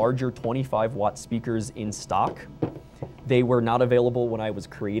the larger 25-watt speakers in stock. They were not available when I was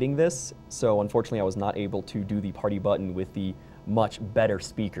creating this, so unfortunately I was not able to do the party button with the much better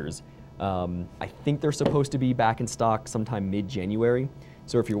speakers. I think they're supposed to be back in stock sometime mid-January.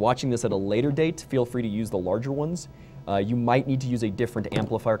 So if you're watching this at a later date, feel free to use the larger ones. You might need to use a different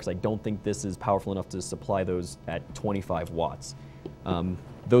amplifier because I don't think this is powerful enough to supply those at 25 watts.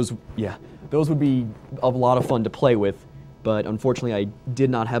 Those would be a lot of fun to play with, but unfortunately I did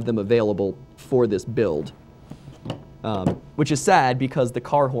not have them available for this build. Which is sad because the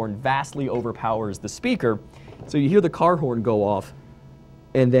car horn vastly overpowers the speaker. So you hear the car horn go off,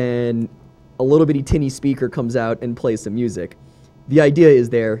 and then a little bitty tinny speaker comes out and plays some music. The idea is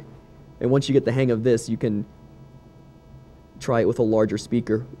there, and once you get the hang of this, you can try it with a larger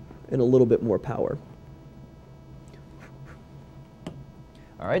speaker and a little bit more power.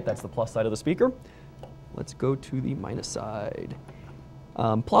 All right, that's the plus side of the speaker. Let's go to the minus side.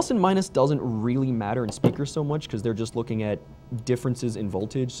 Plus and minus doesn't really matter in speakers so much because they're just looking at differences in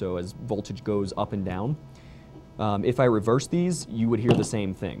voltage, so as voltage goes up and down. If I reverse these, you would hear the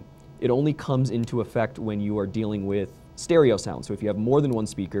same thing. It only comes into effect when you are dealing with stereo sound. So if you have more than one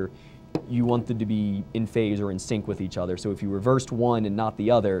speaker, you want them to be in phase or in sync with each other. So if you reversed one and not the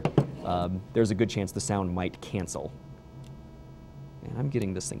other, there's a good chance the sound might cancel. And I'm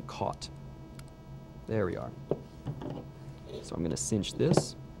getting this thing caught. There we are. So I'm going to cinch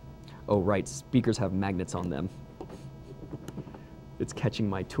this. Oh, right, speakers have magnets on them. It's catching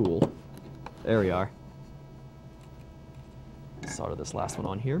my tool. There we are. Solder this last one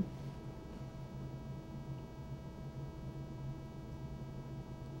on here.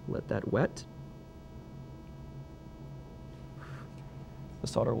 Let that wet. The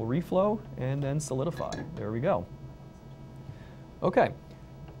solder will reflow and then solidify. There we go. Okay.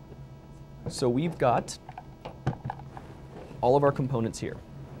 So we've got all of our components here.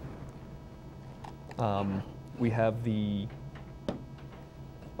 We have the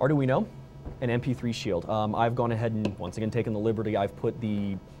Arduino, an MP3 shield. I've gone ahead and once again taken the liberty. I've put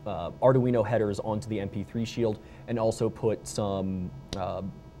the Arduino headers onto the MP3 shield and also put some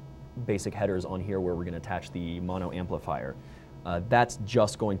basic headers on here where we're going to attach the mono amplifier. That's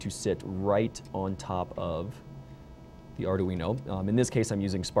just going to sit right on top of the Arduino. In this case, I'm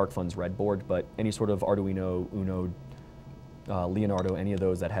using SparkFun's Red board, but any sort of Arduino, Uno, Leonardo, any of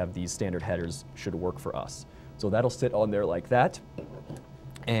those that have these standard headers should work for us. So that'll sit on there like that,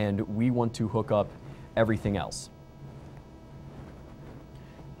 and we want to hook up everything else.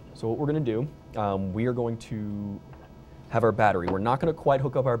 So what we're going to do, we are going to have our battery. We're not going to quite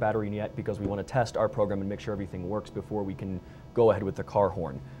hook up our battery yet because we want to test our program and make sure everything works before we can go ahead with the car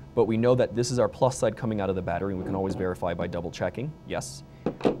horn. But we know that this is our plus side coming out of the battery, and we can always verify by double checking. Yes.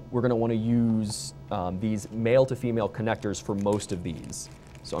 We're going to want to use these male to female connectors for most of these.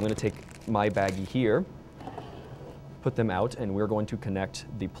 So I'm going to take my baggie here, put them out, and we're going to connect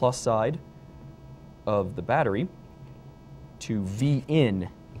the plus side of the battery to V-in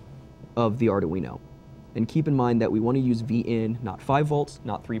of the Arduino. And keep in mind that we want to use V-in, not 5 volts,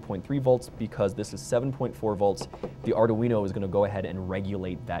 not 3.3 volts, because this is 7.4 volts. The Arduino is going to go ahead and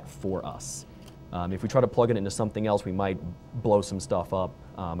regulate that for us. If we try to plug it into something else, we might blow some stuff up,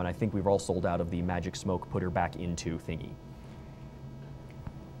 and I think we've all sold out of the magic smoke put her back into thingy.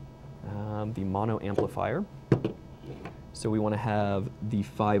 The mono amplifier. So we want to have the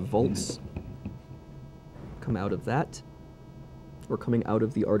 5 volts come out of that, or coming out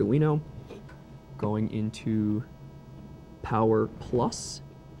of the Arduino, going into power plus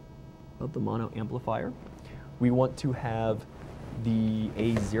of the mono amplifier. We want to have the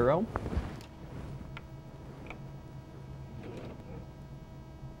A0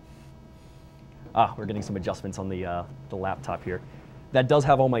 we're getting some adjustments on the laptop here. That does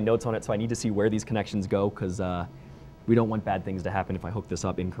have all my notes on it, so I need to see where these connections go because we don't want bad things to happen if I hook this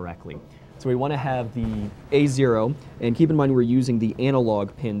up incorrectly. So we want to have the A0, and keep in mind we're using the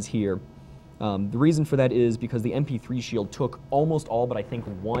analog pins here. The reason for that is because the MP3 shield took almost all, but I think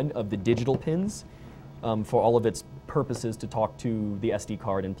one of the digital pins for all of its purposes to talk to the SD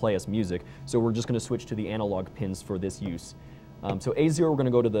card and play us music. So we're just going to switch to the analog pins for this use. So A0, we're going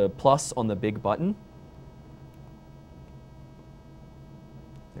to go to the plus on the big button.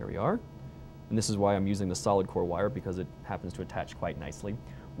 There we are. And this is why I'm using the solid core wire, because it happens to attach quite nicely.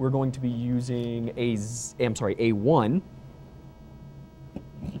 We're going to be using A1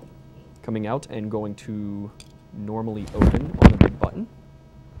 coming out and going to normally open on the big button,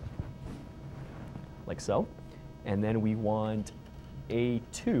 like so. And then we want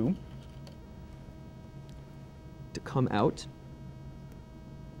A2 to come out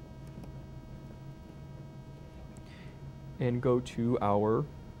and go to our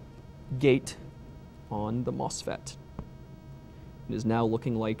gate on the MOSFET. It is now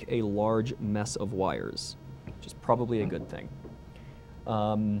looking like a large mess of wires, which is probably a good thing.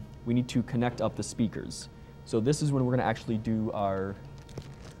 We need to connect up the speakers. So this is when we're going to actually do our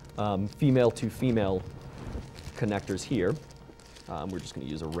female to female connectors here. We're just going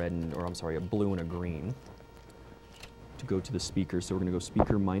to use a red and, or I'm sorry, a blue and a green to go to the speaker. So we're going to go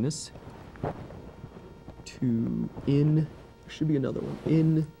speaker minus to in, should be another one,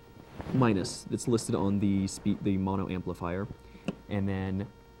 in minus that's listed on the mono amplifier, and then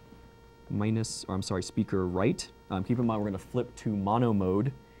minus, or I'm sorry, speaker right. Keep in mind we're going to flip to mono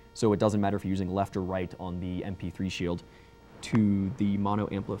mode, so it doesn't matter if you're using left or right on the MP3 shield, to the mono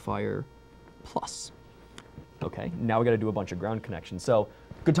amplifier plus. Okay, now we got to do a bunch of ground connections. So,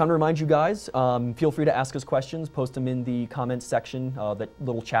 good time to remind you guys, feel free to ask us questions, post them in the comments section, that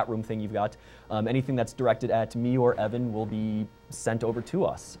little chat room thing you've got. Anything that's directed at me or Evan will be sent over to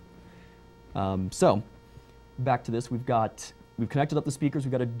us. So, back to this, we've connected up the speakers,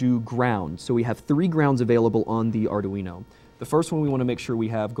 we've got to do ground. So we have 3 grounds available on the Arduino. The first one we want to make sure we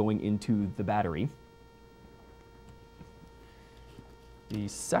have going into the battery. The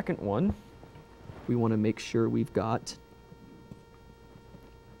second one, we want to make sure we've got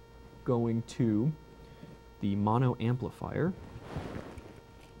going to the mono amplifier.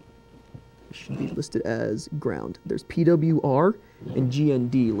 It should be listed as ground. There's PWR and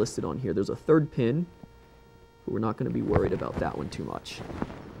GND listed on here. There's a third pin But we're not going to be worried about that one too much.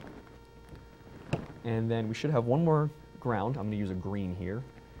 And then we should have one more ground. I'm going to use a green here.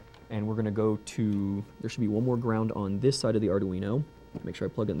 And we're going to go to, there should be one more ground on this side of the Arduino. Make sure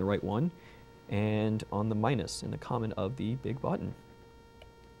I plug it in the right one. And on the minus in the common of the big button.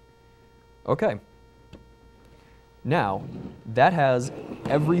 Okay. Now, that has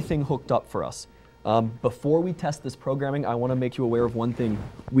everything hooked up for us. Before we test this programming, I want to make you aware of one thing.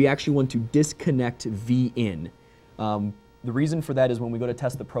 We actually want to disconnect VIN. The reason for that is when we go to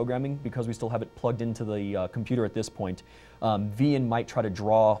test the programming, because we still have it plugged into the computer at this point, VIN might try to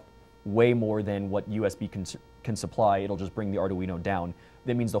draw way more than what USB can supply. It'll just bring the Arduino down.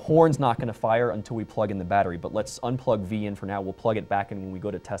 That means the horn's not going to fire until we plug in the battery, but let's unplug VIN for now. We'll plug it back in when we go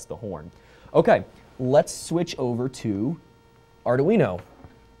to test the horn. Okay, let's switch over to Arduino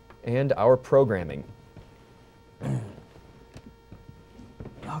and our programming.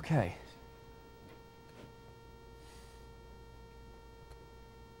 Okay.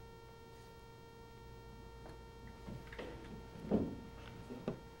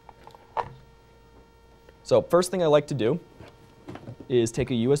 So first thing I like to do is take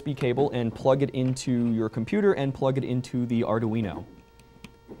a USB cable and plug it into your computer and plug it into the Arduino.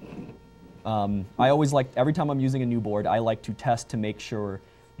 I always like, every time I'm using a new board, I like to test to make sure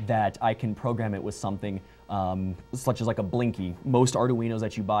that I can program it with something such as like a blinky. Most Arduinos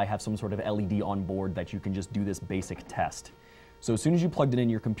that you buy have some sort of LED on board that you can just do this basic test. So as soon as you plugged it in,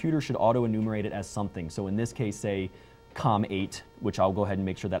 your computer should auto-enumerate it as something. So in this case, say COM8, which I'll go ahead and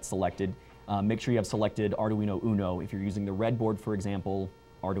make sure that's selected. Make sure you have selected Arduino Uno. If you're using the red board, for example,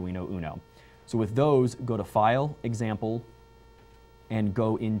 Arduino Uno. So with those, go to File, Example, and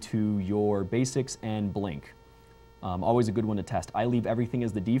go into your Basics and Blink. Always a good one to test. I leave everything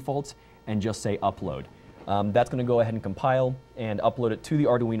as the default and just say Upload. That's going to go ahead and compile and upload it to the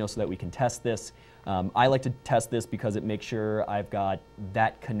Arduino so that we can test this. I like to test this because it makes sure I've got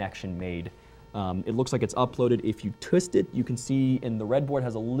that connection made. It looks like it's uploaded. If you twist it, you can see in the red board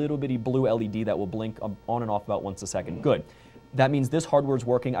has a little bitty blue LED that will blink on and off about once a second. Good. That means this hardware is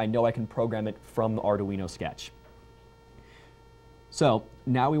working. I know I can program it from the Arduino Sketch. So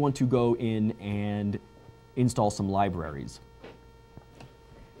now we want to go in and install some libraries.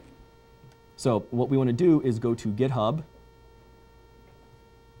 So what we want to do is go to github.com.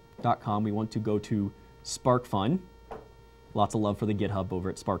 We want to go to SparkFun. Lots of love for the GitHub over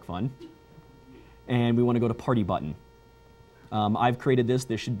at SparkFun. And we want to go to Party Button. I've created this.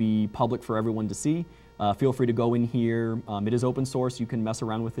 This should be public for everyone to see. Feel free to go in here. It is open source. You can mess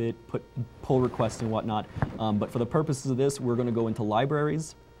around with it, put pull requests and whatnot. But for the purposes of this, we're going to go into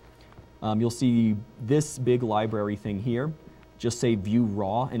libraries. You'll see this big library thing here. Just say View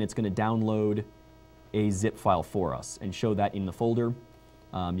Raw, and it's going to download a zip file for us and show that in the folder.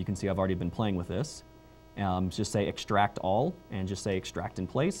 You can see I've already been playing with this. Just say Extract All, and just say Extract in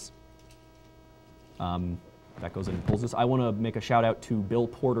Place. That goes in and pulls this. I want to make a shout out to Bill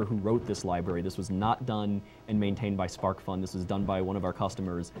Porter, who wrote this library. This was not done and maintained by SparkFun. This was done by one of our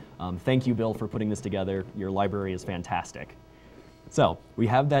customers. Thank you, Bill, for putting this together. Your library is fantastic. So we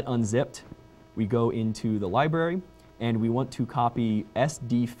have that unzipped. We go into the library, and we want to copy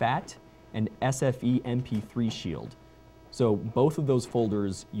SDFAT and SFE MP3 Shield. So both of those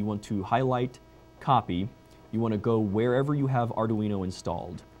folders you want to highlight, copy. You want to go wherever you have Arduino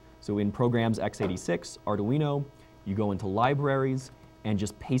installed. So in Programs x86, Arduino, you go into Libraries and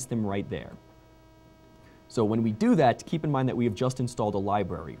just paste them right there. So when we do that, keep in mind that we have just installed a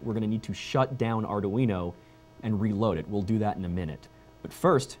library. We're going to need to shut down Arduino and reload it. We'll do that in a minute. But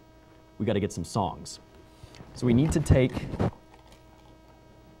first, we got to get some songs. So we need to take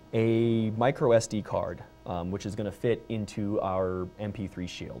a micro SD card, which is going to fit into our MP3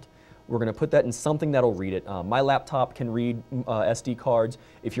 Shield. We're going to put that in something that'll read it. My laptop can read SD cards.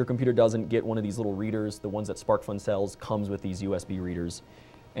 If your computer doesn't, get one of these little readers. The ones that SparkFun sells comes with these USB readers.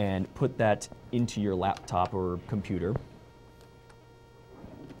 And put that into your laptop or computer.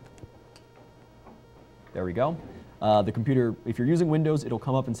 There we go. The computer, if you're using Windows, it'll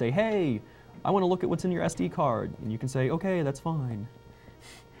come up and say, hey, I want to look at what's in your SD card. And you can say, okay, that's fine.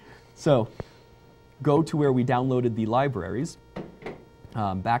 So go to where we downloaded the libraries.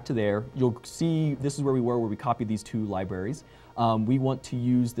 Back to there, you'll see this is where we were, where we copied these two libraries. We want to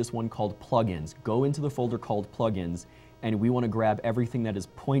use this one called plugins. Go into the folder called plugins, and we want to grab everything that is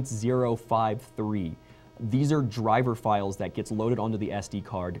 0.053. These are driver files that gets loaded onto the SD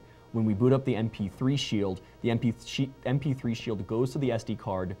card. When we boot up the MP3 Shield, the MP3 Shield goes to the SD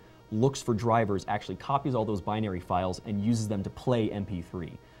card, looks for drivers, actually copies all those binary files, and uses them to play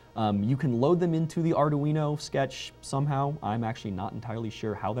MP3. You can load them into the Arduino sketch somehow. I'm actually not entirely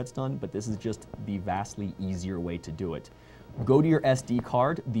sure how that's done, but this is just the vastly easier way to do it. Go to your SD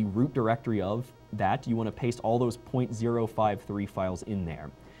card, the root directory of that. You want to paste all those .053 files in there.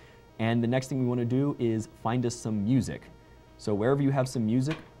 And the next thing we want to do is find us some music. So wherever you have some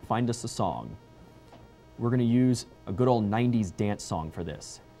music, find us a song. We're going to use a good old 90s dance song for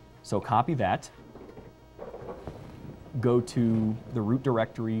this. So copy that. Go to the root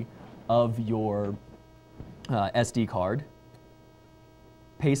directory of your SD card,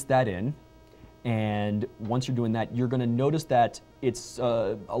 paste that in, and once you're doing that, you're going to notice that it's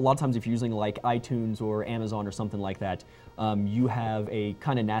a lot of times if you're using like iTunes or Amazon or something like that, you have a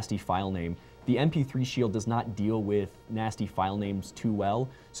kind of nasty file name. The MP3 Shield does not deal with nasty file names too well,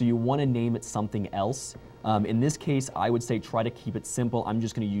 so you want to name it something else. In this case, I would say try to keep it simple. I'm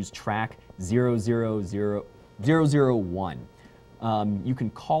just going to use track 000. 001. You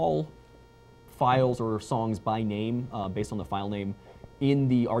can call files or songs by name based on the file name in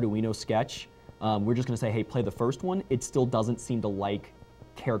the Arduino sketch. We're just going to say, hey, play the first one. It still doesn't seem to like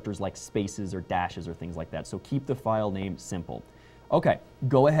characters like spaces or dashes or things like that, so keep the file name simple. Okay,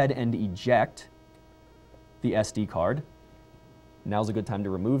 go ahead and eject the SD card. Now's a good time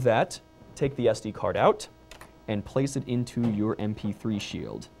to remove that. Take the SD card out and place it into your MP3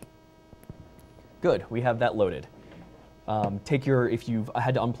 Shield. Good, we have that loaded. If you've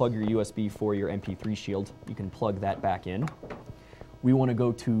had to unplug your USB for your MP3 Shield, you can plug that back in. We want to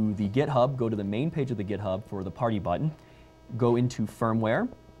go to the GitHub, go to the main page of the GitHub for the party button, go into firmware,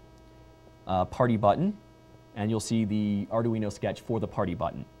 party button, and you'll see the Arduino sketch for the party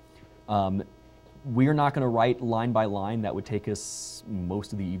button. We're not going to write line by line. That would take us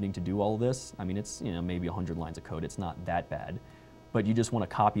most of the evening to do all of this. I mean, it's maybe 100 lines of code. It's not that bad. But you just want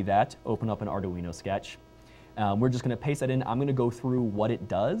to copy that, open up an Arduino sketch. We're just going to paste that in. I'm going to go through what it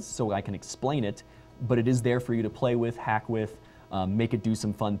does so I can explain it, but it is there for you to play with, hack with, make it do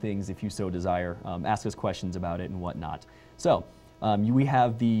some fun things if you so desire, ask us questions about it and whatnot. So we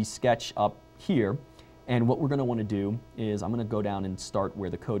have the sketch up here, and what we're going to want to do is I'm going to go down and start where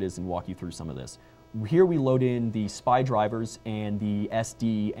the code is and walk you through some of this. Here we load in the SPI drivers and the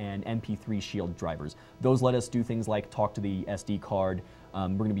SD and MP3 Shield drivers. Those let us do things like talk to the SD card. We're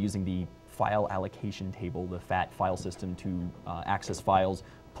going to be using the file allocation table, the FAT file system, to access files,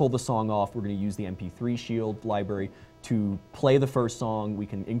 pull the song off. We're going to use the MP3 Shield library to play the first song. We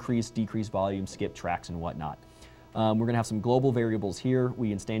can increase, decrease volume, skip tracks, and whatnot. We're going to have some global variables here.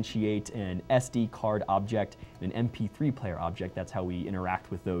 We instantiate an SD card object and an MP3 player object. That's how we interact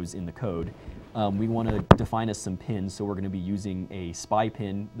with those in the code. We want to define as some pins, so we're going to be using a SPI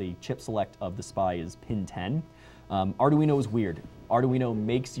pin. The chip select of the SPI is pin 10. Arduino is weird. Arduino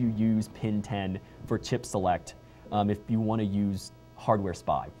makes you use pin 10 for chip select if you want to use hardware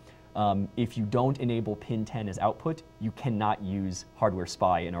SPI. If you don't enable pin 10 as output, you cannot use hardware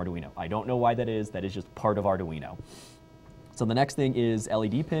SPI in Arduino. I don't know why that is just part of Arduino. So the next thing is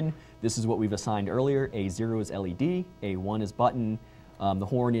LED pin. This is what we've assigned earlier. A0 is LED, A1 is button, the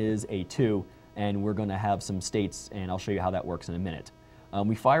horn is A2, and we're going to have some states, and I'll show you how that works in a minute.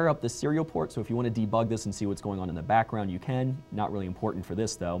 We fire up the serial port, so if you want to debug this and see what's going on in the background, you can. Not really important for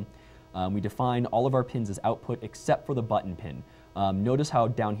this, though. We define all of our pins as output except for the button pin. Notice how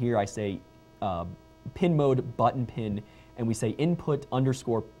down here I say pin mode button pin, and we say input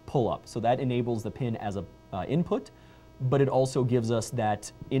underscore pull up. So that enables the pin as a input, but it also gives us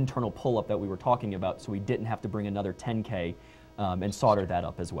that internal pull up that we were talking about, so we didn't have to bring another 10K and solder that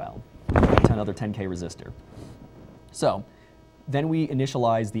up as well. Another 10K resistor. So then we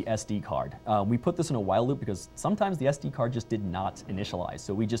initialize the SD card. We put this in a while loop because sometimes the SD card just did not initialize.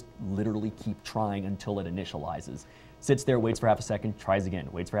 So we just literally keep trying until it initializes. Sits there, waits for half a second, tries again,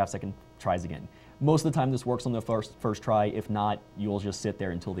 waits for half a second, tries again. Most of the time this works on the first try. If not, you'll just sit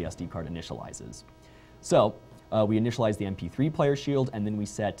there until the SD card initializes. So we initialize the MP3 player shield, and then we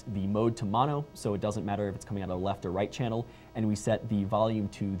set the mode to mono, so it doesn't matter if it's coming out of the left or right channel, and we set the volume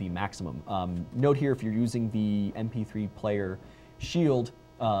to the maximum. Note here, if you're using the MP3 player shield,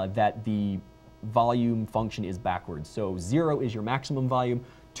 that the volume function is backwards. So 0 is your maximum volume,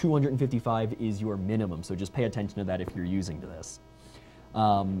 255 is your minimum, so just pay attention to that if you're using this.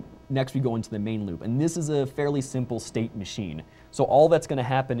 Next we go into the main loop, and this is a fairly simple state machine. So all that's going to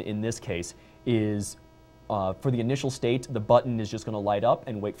happen in this case is for the initial state, the button is just going to light up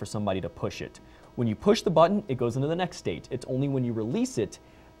and wait for somebody to push it. When you push the button, it goes into the next state. It's only when you release it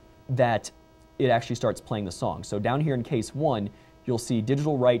that it actually starts playing the song. So down here in case 1, you'll see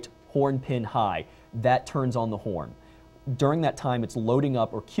digital write horn pin high. That turns on the horn. During that time, it's loading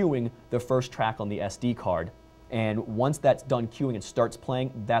up or queuing the first track on the SD card, And once that's done queuing and starts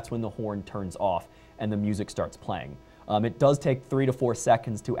playing, that's when the horn turns off and the music starts playing. It does take 3 to 4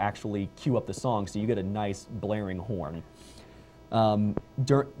 seconds to actually queue up the song, so you get a nice blaring horn.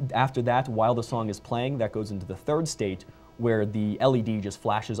 After that, while the song is playing, that goes into the third state where the LED just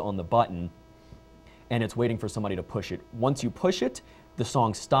flashes on the button and it's waiting for somebody to push it. Once you push it, the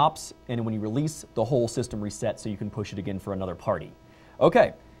song stops, and when you release, the whole system resets so you can push it again for another party.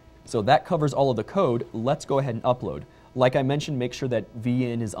 Okay, so that covers all of the code. Let's go ahead and upload. Like I mentioned, make sure that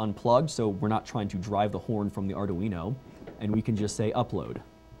VIN is unplugged so we're not trying to drive the horn from the Arduino, and we can just say upload.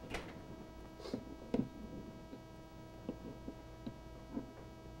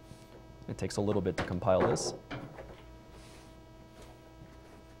 It takes a little bit to compile this.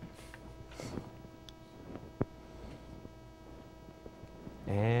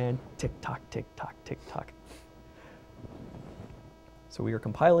 And tick-tock, tick-tock, tick-tock. So we are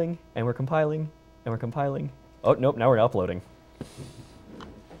compiling, and we're compiling, and we're compiling. Oh, nope, now we're uploading.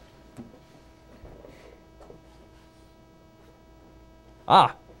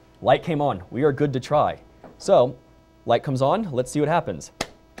 Ah, light came on. We are good to try. So, light comes on. Let's see what happens.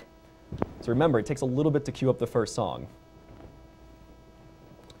 So remember, it takes a little bit to queue up the first song.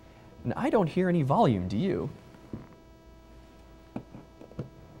 And I don't hear any volume, do you?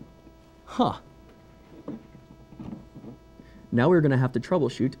 Huh. Now we're going to have to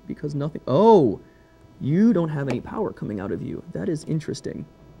troubleshoot because nothing... Oh! You don't have any power coming out of you. That is interesting.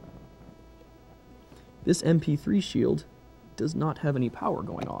 This MP3 shield does not have any power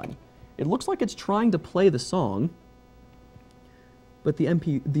going on. It looks like it's trying to play the song, but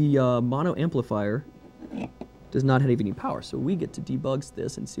the mono amplifier does not have any power. So we get to debug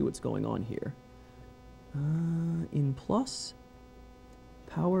this and see what's going on here. In plus,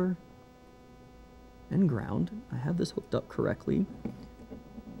 power, and ground. I have this hooked up correctly.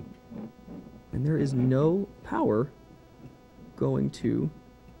 And there is no power going to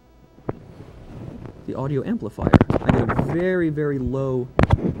the audio amplifier. I get a very, very low...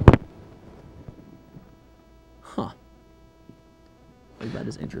 Huh. That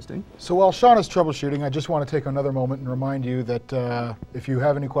is interesting. So while Shawn is troubleshooting, I just want to take another moment and remind you that if you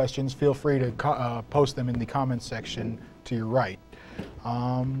have any questions, feel free to post them in the comments section to your right.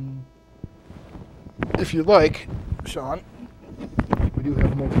 If you'd like, Shawn, we do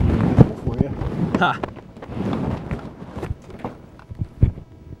have more for you. Ha!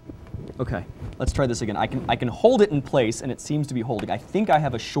 Okay, let's try this again. I can hold it in place, and it seems to be holding. I think I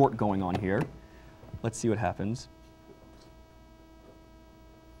have a short going on here. Let's see what happens.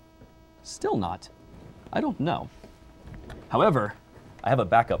 Still not. I don't know. However, I have a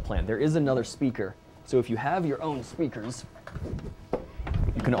backup plan. There is another speaker. So if you have your own speakers,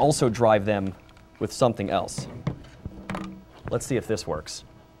 you can also drive them with something else. Let's see if this works.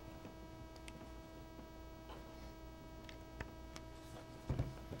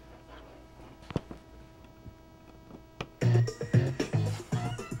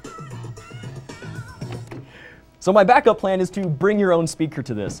 So my backup plan is to bring your own speaker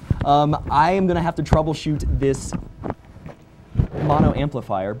to this. I am going to have to troubleshoot this mono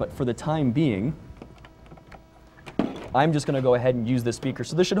amplifier, but for the time being, I'm just going to go ahead and use this speaker.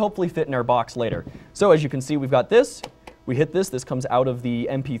 So this should hopefully fit in our box later. So as you can see, we've got this. We hit this. This comes out of the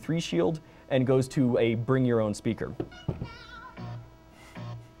MP3 shield and goes to a bring your own speaker.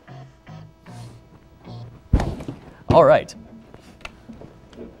 All right.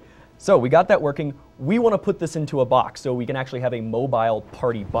 So we got that working. We want to put this into a box so we can actually have a mobile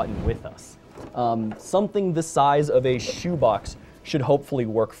party button with us. Something the size of a shoebox should hopefully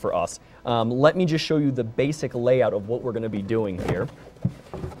work for us. Let me just show you the basic layout of what we're going to be doing here.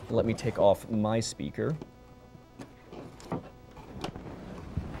 Let me take off my speaker.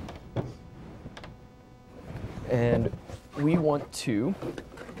 And we want to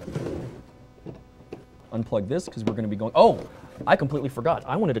unplug this because we're going to be going... Oh, I completely forgot.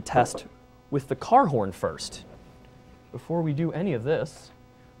 I wanted to test with the car horn first. Before we do any of this,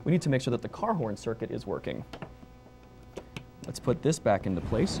 we need to make sure that the car horn circuit is working. Let's put this back into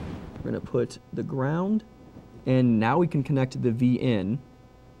place. We're going to put the ground, and now we can connect the V in,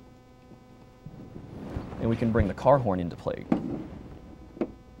 and we can bring the car horn into play.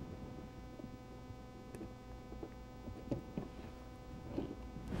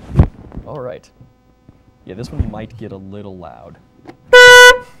 All right. Yeah, this one might get a little loud.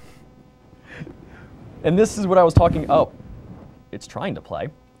 And this is what I was talking... Oh, it's trying to play.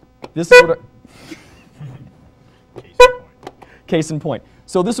 This is what Case in point.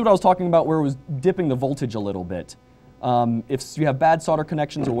 So this is what I was talking about where it was dipping the voltage a little bit. If you have bad solder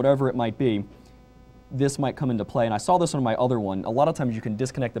connections or whatever it might be, this might come into play. And I saw this on my other one. A lot of times you can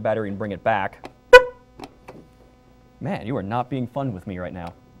disconnect the battery and bring it back. Man, you are not being fun with me right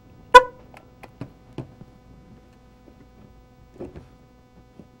now.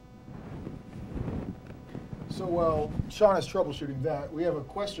 So while Shawn is troubleshooting that, we have a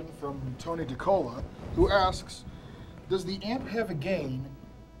question from Tony DeCola, who asks, does the amp have a gain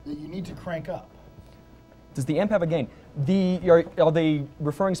that you need to crank up? Does the amp have a gain? Are they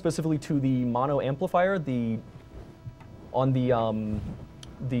referring specifically to the mono amplifier? The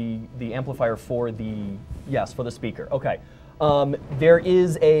amplifier for for the speaker. Okay. There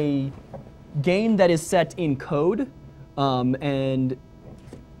is a gain that is set in code, and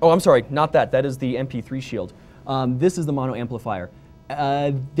oh, I'm sorry, not that. That is the MP3 shield. This is the mono amplifier.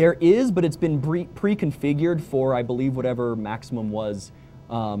 There is, but it's been pre-configured for, I believe, whatever maximum was.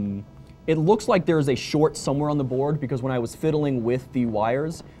 It looks like there is a short somewhere on the board because when I was fiddling with the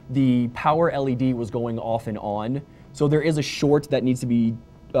wires, the power LED was going off and on. So there is a short that needs to be,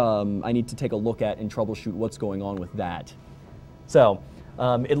 I need to take a look at and troubleshoot what's going on with that. So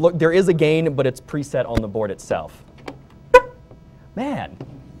there is a gain, but it's preset on the board itself. Man,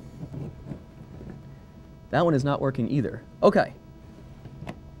 that one is not working either. Okay.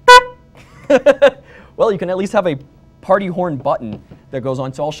 Well, you can at least have a party horn button that goes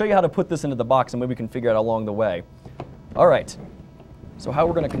on. So I'll show you how to put this into the box and maybe we can figure it out along the way. All right. So how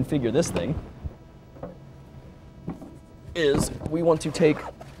we're going to configure this thing is we want to take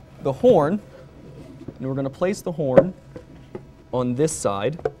the horn and we're going to place the horn on this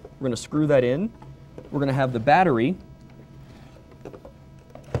side. We're going to screw that in. We're going to have the battery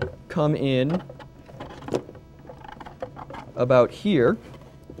come in about here.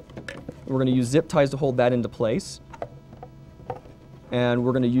 We're going to use zip ties to hold that into place. And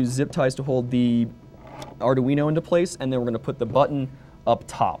we're going to use zip ties to hold the Arduino into place, and then we're going to put the button up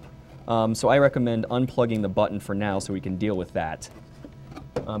top. So I recommend unplugging the button for now so we can deal with that.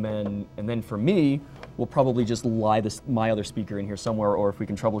 And then for me, we'll probably just lie my other speaker in here somewhere, or if we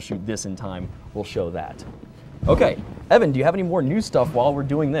can troubleshoot this in time, we'll show that. Okay, Evan, do you have any more new stuff while we're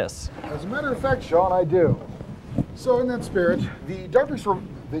doing this? As a matter of fact, Shawn, I do. So in that spirit, the DARPA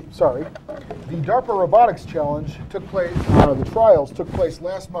Robotics Challenge took place, the trials took place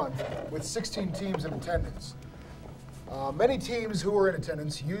last month with 16 teams in attendance. Many teams who were in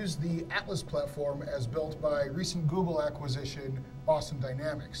attendance used the Atlas platform as built by recent Google acquisition, Boston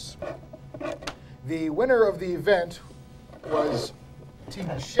Dynamics. The winner of the event was Team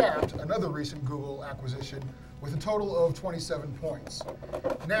Shaft, another recent Google acquisition, with a total of 27 points.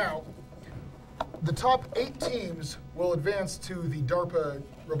 Now, the top 8 teams will advance to the DARPA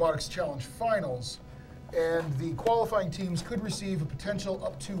Robotics Challenge Finals, and the qualifying teams could receive a potential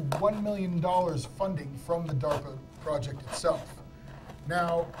up to $1 million funding from the DARPA project itself.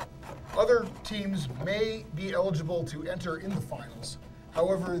 Now, other teams may be eligible to enter in the finals.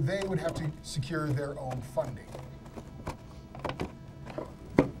 However, they would have to secure their own funding.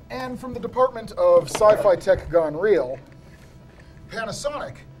 And from the Department of Sci-Fi Tech Gone Real,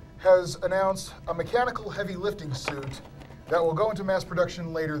 Panasonic has announced a mechanical heavy lifting suit that will go into mass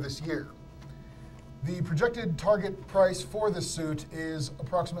production later this year. The projected target price for this suit is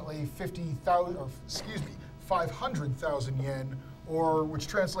approximately 500,000 yen, or which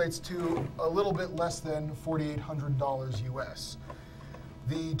translates to a little bit less than $4,800 US.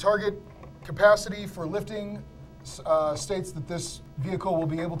 The target capacity for lifting states that this vehicle will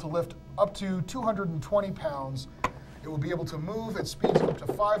be able to lift up to 220 pounds. It will be able to move at speeds of up to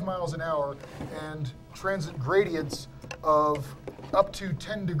 5 miles an hour and transit gradients of up to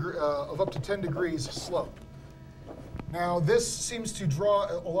 10 degrees slope. Now, this seems to draw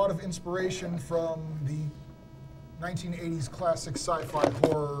a lot of inspiration from the 1980s classic sci-fi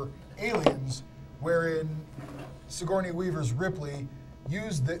horror Aliens, wherein Sigourney Weaver's Ripley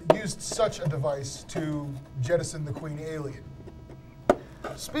used such a device to jettison the Queen Alien.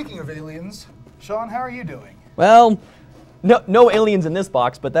 Speaking of aliens, Shawn, how are you doing? Well, no aliens in this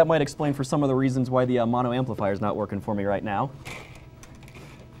box, but that might explain for some of the reasons why the mono amplifier is not working for me right now.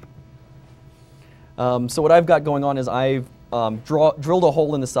 So what I've got going on is I've drilled a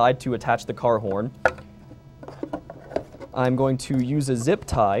hole in the side to attach the car horn. I'm going to use a zip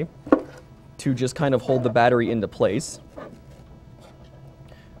tie to just kind of hold the battery into place.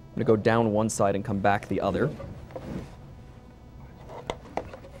 I'm going to go down one side and come back the other.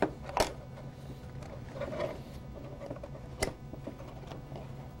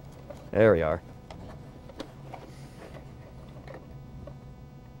 There we are.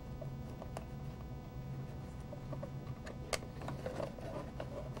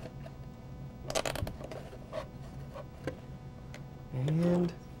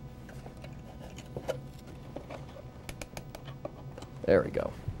 And there we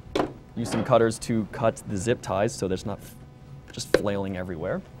go. use some cutters to cut the zip ties so there's not just flailing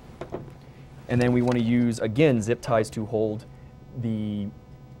everywhere. And then we want to use, again, zip ties to hold the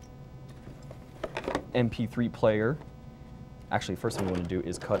MP3 player. Actually, first thing we want to do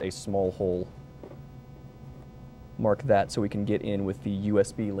is cut a small hole. Mark that so we can get in with the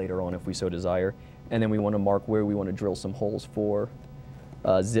USB later on if we so desire. And then we want to mark where we want to drill some holes for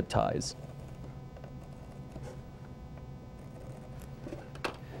zip ties.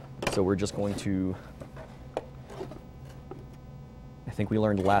 So we're just going to, I think we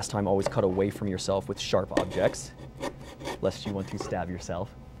learned last time, always cut away from yourself with sharp objects, lest you want to stab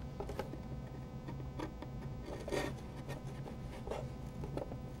yourself.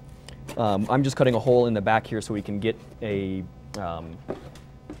 I'm just cutting a hole in the back here so we can get a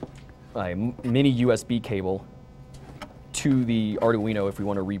mini USB cable to the Arduino if we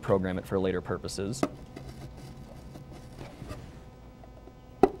want to reprogram it for later purposes.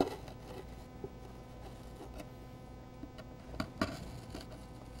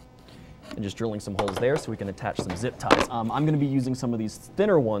 And just drilling some holes there so we can attach some zip ties. I'm going to be using some of these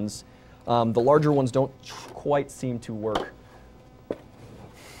thinner ones. The larger ones don't quite seem to work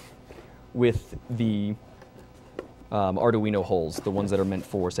with the Arduino holes, the ones that are meant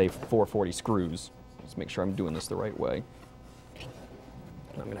for, say, 440 screws. Just make sure I'm doing this the right way.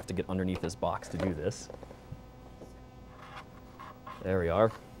 I'm going to have to get underneath this box to do this. There we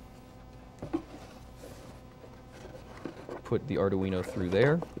are. Put the Arduino through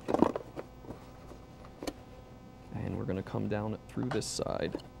there. And we're going to come down through this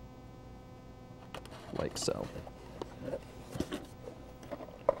side, like so.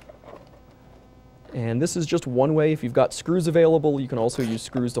 And this is just one way. If you've got screws available, you can also use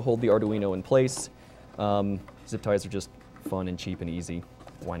screws to hold the Arduino in place. Zip ties are just fun and cheap and easy.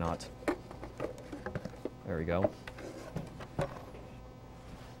 Why not? There we go.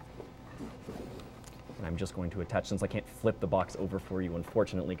 And I'm just going to attach, since I can't flip the box over for you,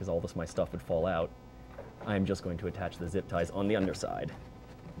 unfortunately, because all my stuff would fall out, I'm just going to attach the zip ties on the underside.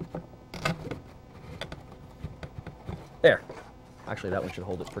 There. Actually, that one should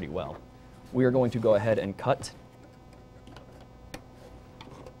hold it pretty well. We are going to go ahead and cut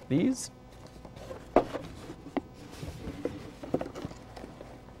these.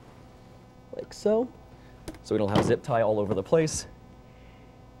 Like so. So we don't have zip tie all over the place.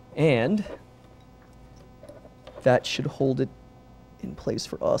 And that should hold it in place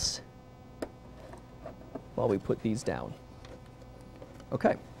for us while we put these down.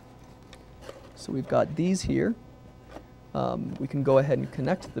 Okay. So we've got these here. We can go ahead and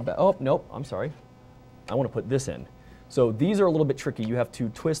connect the back. Oh, nope, I'm sorry. I want to put this in. So these are a little bit tricky. You have to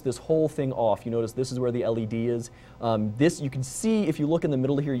twist this whole thing off. You notice this is where the LED is. This, you can see, if you look in the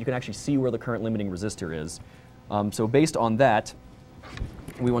middle here, you can actually see where the current limiting resistor is. So based on that,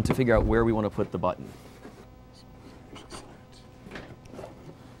 we want to figure out where we want to put the button.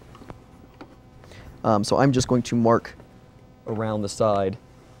 So I'm just going to mark around the side.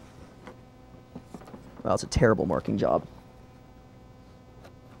 Wow, it's a terrible marking job.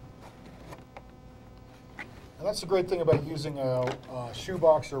 And that's the great thing about using a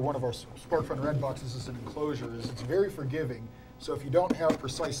shoebox or one of our SparkFun Red boxes as an enclosure, is it's very forgiving. So if you don't have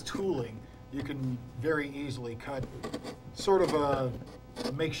precise tooling, you can very easily cut sort of a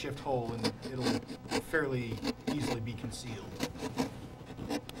makeshift hole, and it'll fairly easily be concealed.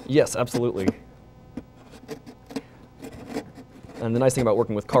 Yes, absolutely. And the nice thing about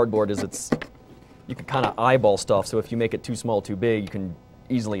working with cardboard is you can kind of eyeball stuff, so if you make it too small, too big, you can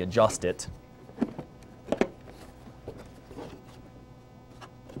easily adjust it.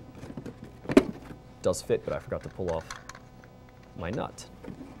 It does fit, but I forgot to pull off my nut.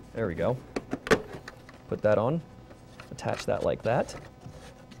 There we go. Put that on, attach that like that.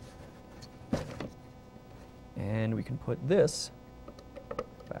 And we can put this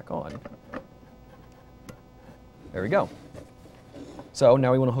back on. There we go. So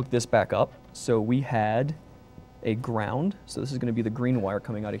now we want to hook this back up. So we had a ground. So this is going to be the green wire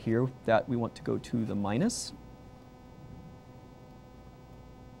coming out of here. That we want to go to the minus.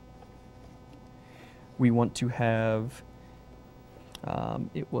 We want to have,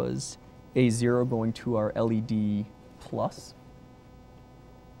 it was A0 going to our LED plus.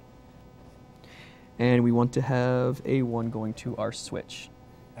 And we want to have A1 going to our switch.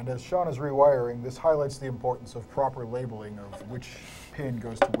 And as Shawn is rewiring, this highlights the importance of proper labeling of which pin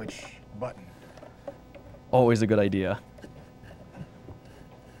goes to which button. Always a good idea.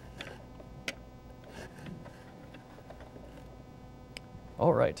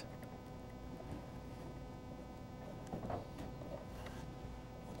 All right.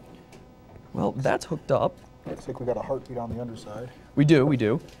 Well, that's hooked up. Looks like we got a heartbeat on the underside. We do, we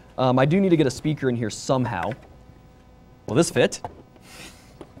do. I do need to get a speaker in here somehow. Will this fit?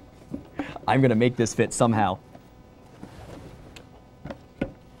 I'm gonna make this fit somehow.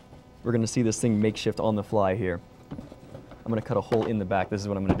 We're gonna see this thing makeshift on the fly here. I'm gonna cut a hole in the back. This is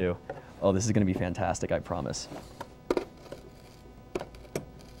what I'm gonna do. Oh, this is gonna be fantastic, I promise.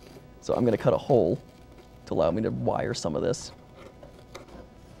 So I'm gonna cut a hole to allow me to wire some of this.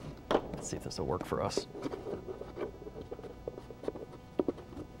 Let's see if this will work for us.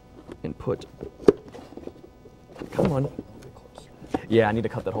 And put, come on. Yeah, I need to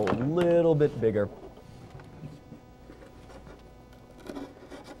cut that hole a little bit bigger.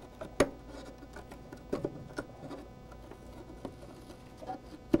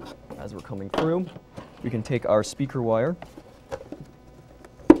 As we're coming through, we can take our speaker wire.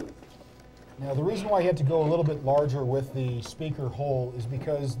 Now the reason why you had to go a little bit larger with the speaker hole is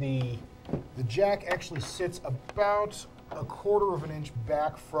because the jack actually sits about 1/4 of an inch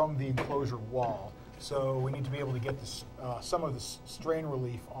back from the enclosure wall. So we need to be able to get this, some of the strain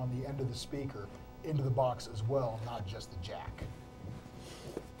relief on the end of the speaker into the box as well, not just the jack.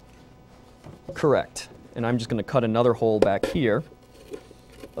 Correct. And I'm just going to cut another hole back here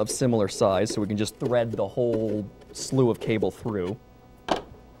of similar size so we can just thread the whole slew of cable through.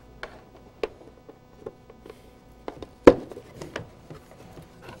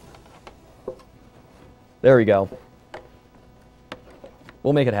 There we go.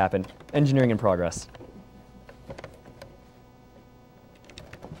 We'll make it happen. Engineering in progress.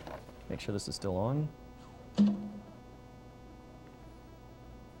 Make sure this is still on.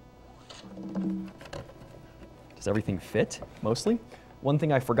 Does everything fit, mostly? One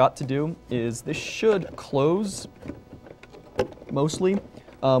thing I forgot to do is this should close mostly.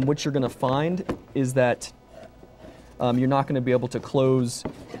 What you're going to find is that you're not going to be able to close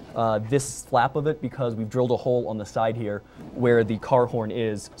this flap of it because we've drilled a hole on the side here where the car horn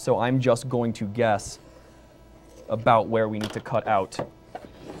is. So I'm just going to guess about where we need to cut out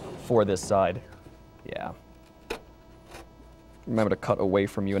for this side. Yeah. Remember to cut away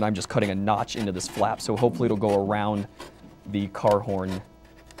from you, and I'm just cutting a notch into this flap, so hopefully it'll go around the car horn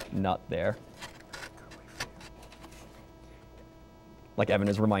nut there. Like Evan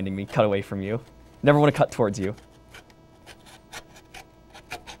is reminding me, cut away from you. Never want to cut towards you.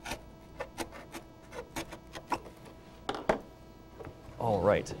 All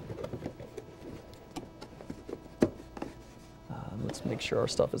right. Let's make sure our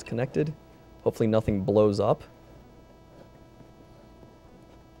stuff is connected. Hopefully nothing blows up.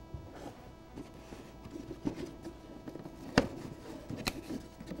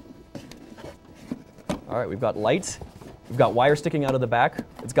 All right, we've got lights. We've got wire sticking out of the back.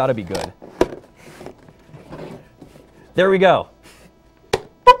 It's got to be good. There we go.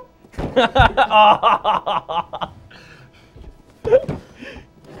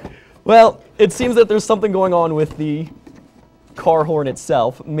 Well, it seems that there's something going on with the car horn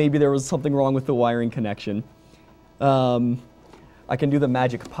itself. Maybe there was something wrong with the wiring connection. I can do the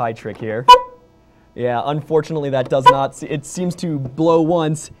magic pie trick here. Yeah, unfortunately that does not, it seems to blow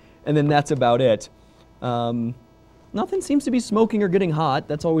once and then that's about it. Nothing seems to be smoking or getting hot.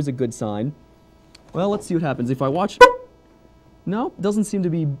 That's always a good sign. Well, let's see what happens. If I watch, no, doesn't seem to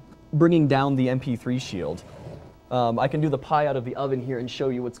be bringing down the MP3 shield. I can do the pie out of the oven here and show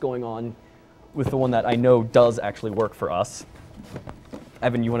you what's going on with the one that I know does actually work for us.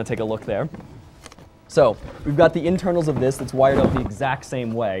 Evan, you want to take a look there? So we've got the internals of this that's wired up the exact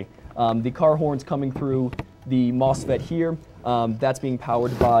same way. The car horn's coming through the MOSFET here. That's being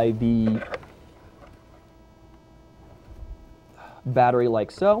powered by the battery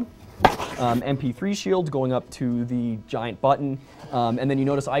like so. MP3 shield going up to the giant button. And then you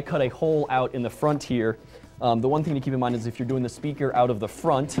notice I cut a hole out in the front here. The one thing to keep in mind is if you're doing the speaker out of the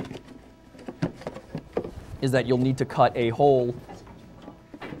front, is that you'll need to cut a hole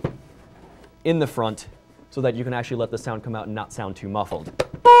in the front so that you can actually let the sound come out and not sound too muffled.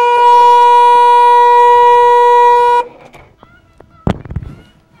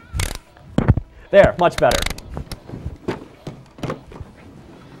 There, much better.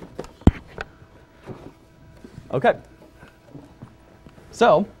 Okay.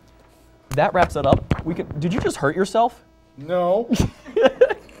 So, that wraps it up. Did you just hurt yourself? No.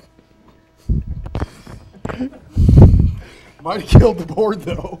 Might have killed the board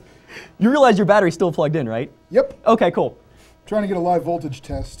though. You realize your battery's still plugged in, right? Yep. Okay, cool. Trying to get a live voltage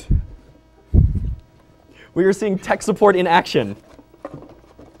test. We are seeing tech support in action.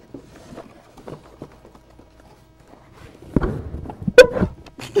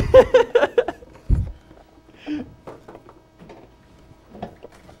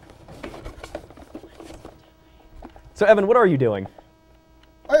 So Evan, what are you doing?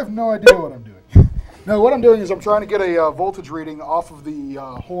 I have no idea what I'm doing. No, what I'm doing is I'm trying to get a voltage reading off of the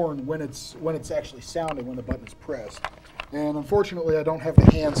horn when it's actually sounding, when the button is pressed. And unfortunately, I don't have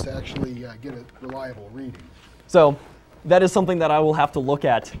the hands to actually get a reliable reading. So that is something that I will have to look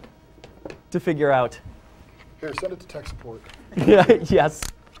at to figure out. Here, send it to tech support. Yeah, yes.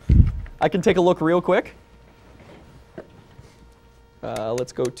 I can take a look real quick.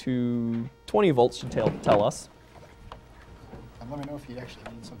 Let's go to 20 volts should tell us. And let me know if you actually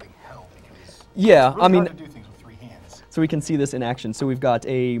need something held, because yeah, it's really hard to do things with 3 hands. So we can see this in action. So we've got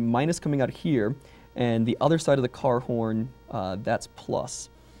a minus coming out here, and the other side of the car horn, that's plus.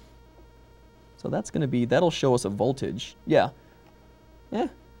 So that's going to be, that'll show us a voltage. Yeah. Yeah.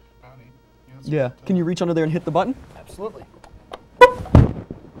 Yeah. Can you reach under there and hit the button? Absolutely.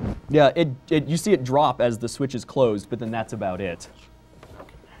 Yeah, you see it drop as the switch is closed, but then that's about it.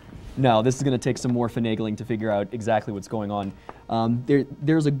 No, this is going to take some more finagling to figure out exactly what's going on.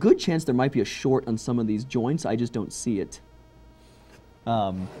 There's a good chance there might be a short on some of these joints. I just don't see it.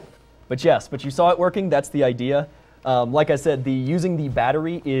 But yes, but you saw it working. That's the idea. Like I said, using the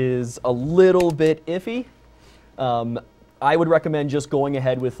battery is a little bit iffy. I would recommend just going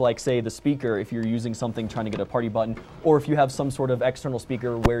ahead with, like, say, the speaker if you're using something trying to get a party button, or if you have some sort of external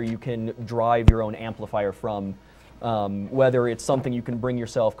speaker where you can drive your own amplifier from, whether it's something you can bring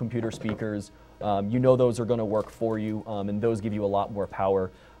yourself, computer speakers, you know those are going to work for you, and those give you a lot more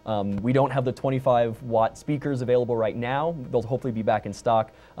power. We don't have the 25-watt speakers available right now. They'll hopefully be back in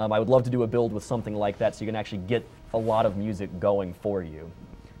stock. I would love to do a build with something like that so you can actually get a lot of music going for you.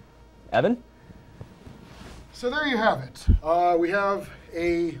 Evan? So there you have it. We have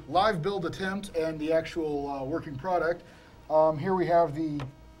a live build attempt and the actual working product. Here we have the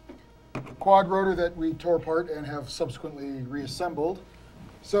quad rotor that we tore apart and have subsequently reassembled.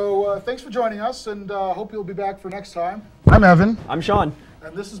 So thanks for joining us, and hope you'll be back for next time. I'm Evan. I'm Shawn.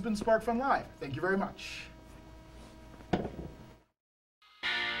 And this has been SparkFun Live. Thank you very much.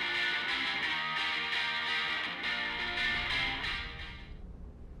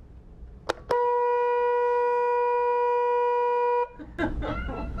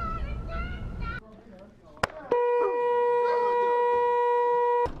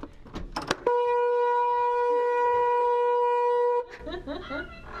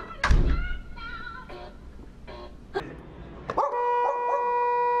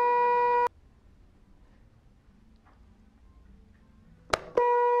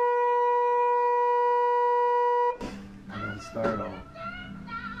 Start off.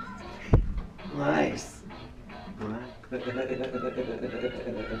 Nice. We're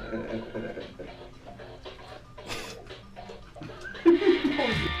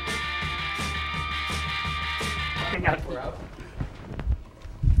out.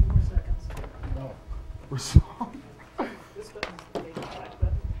 4 more seconds. No. We're so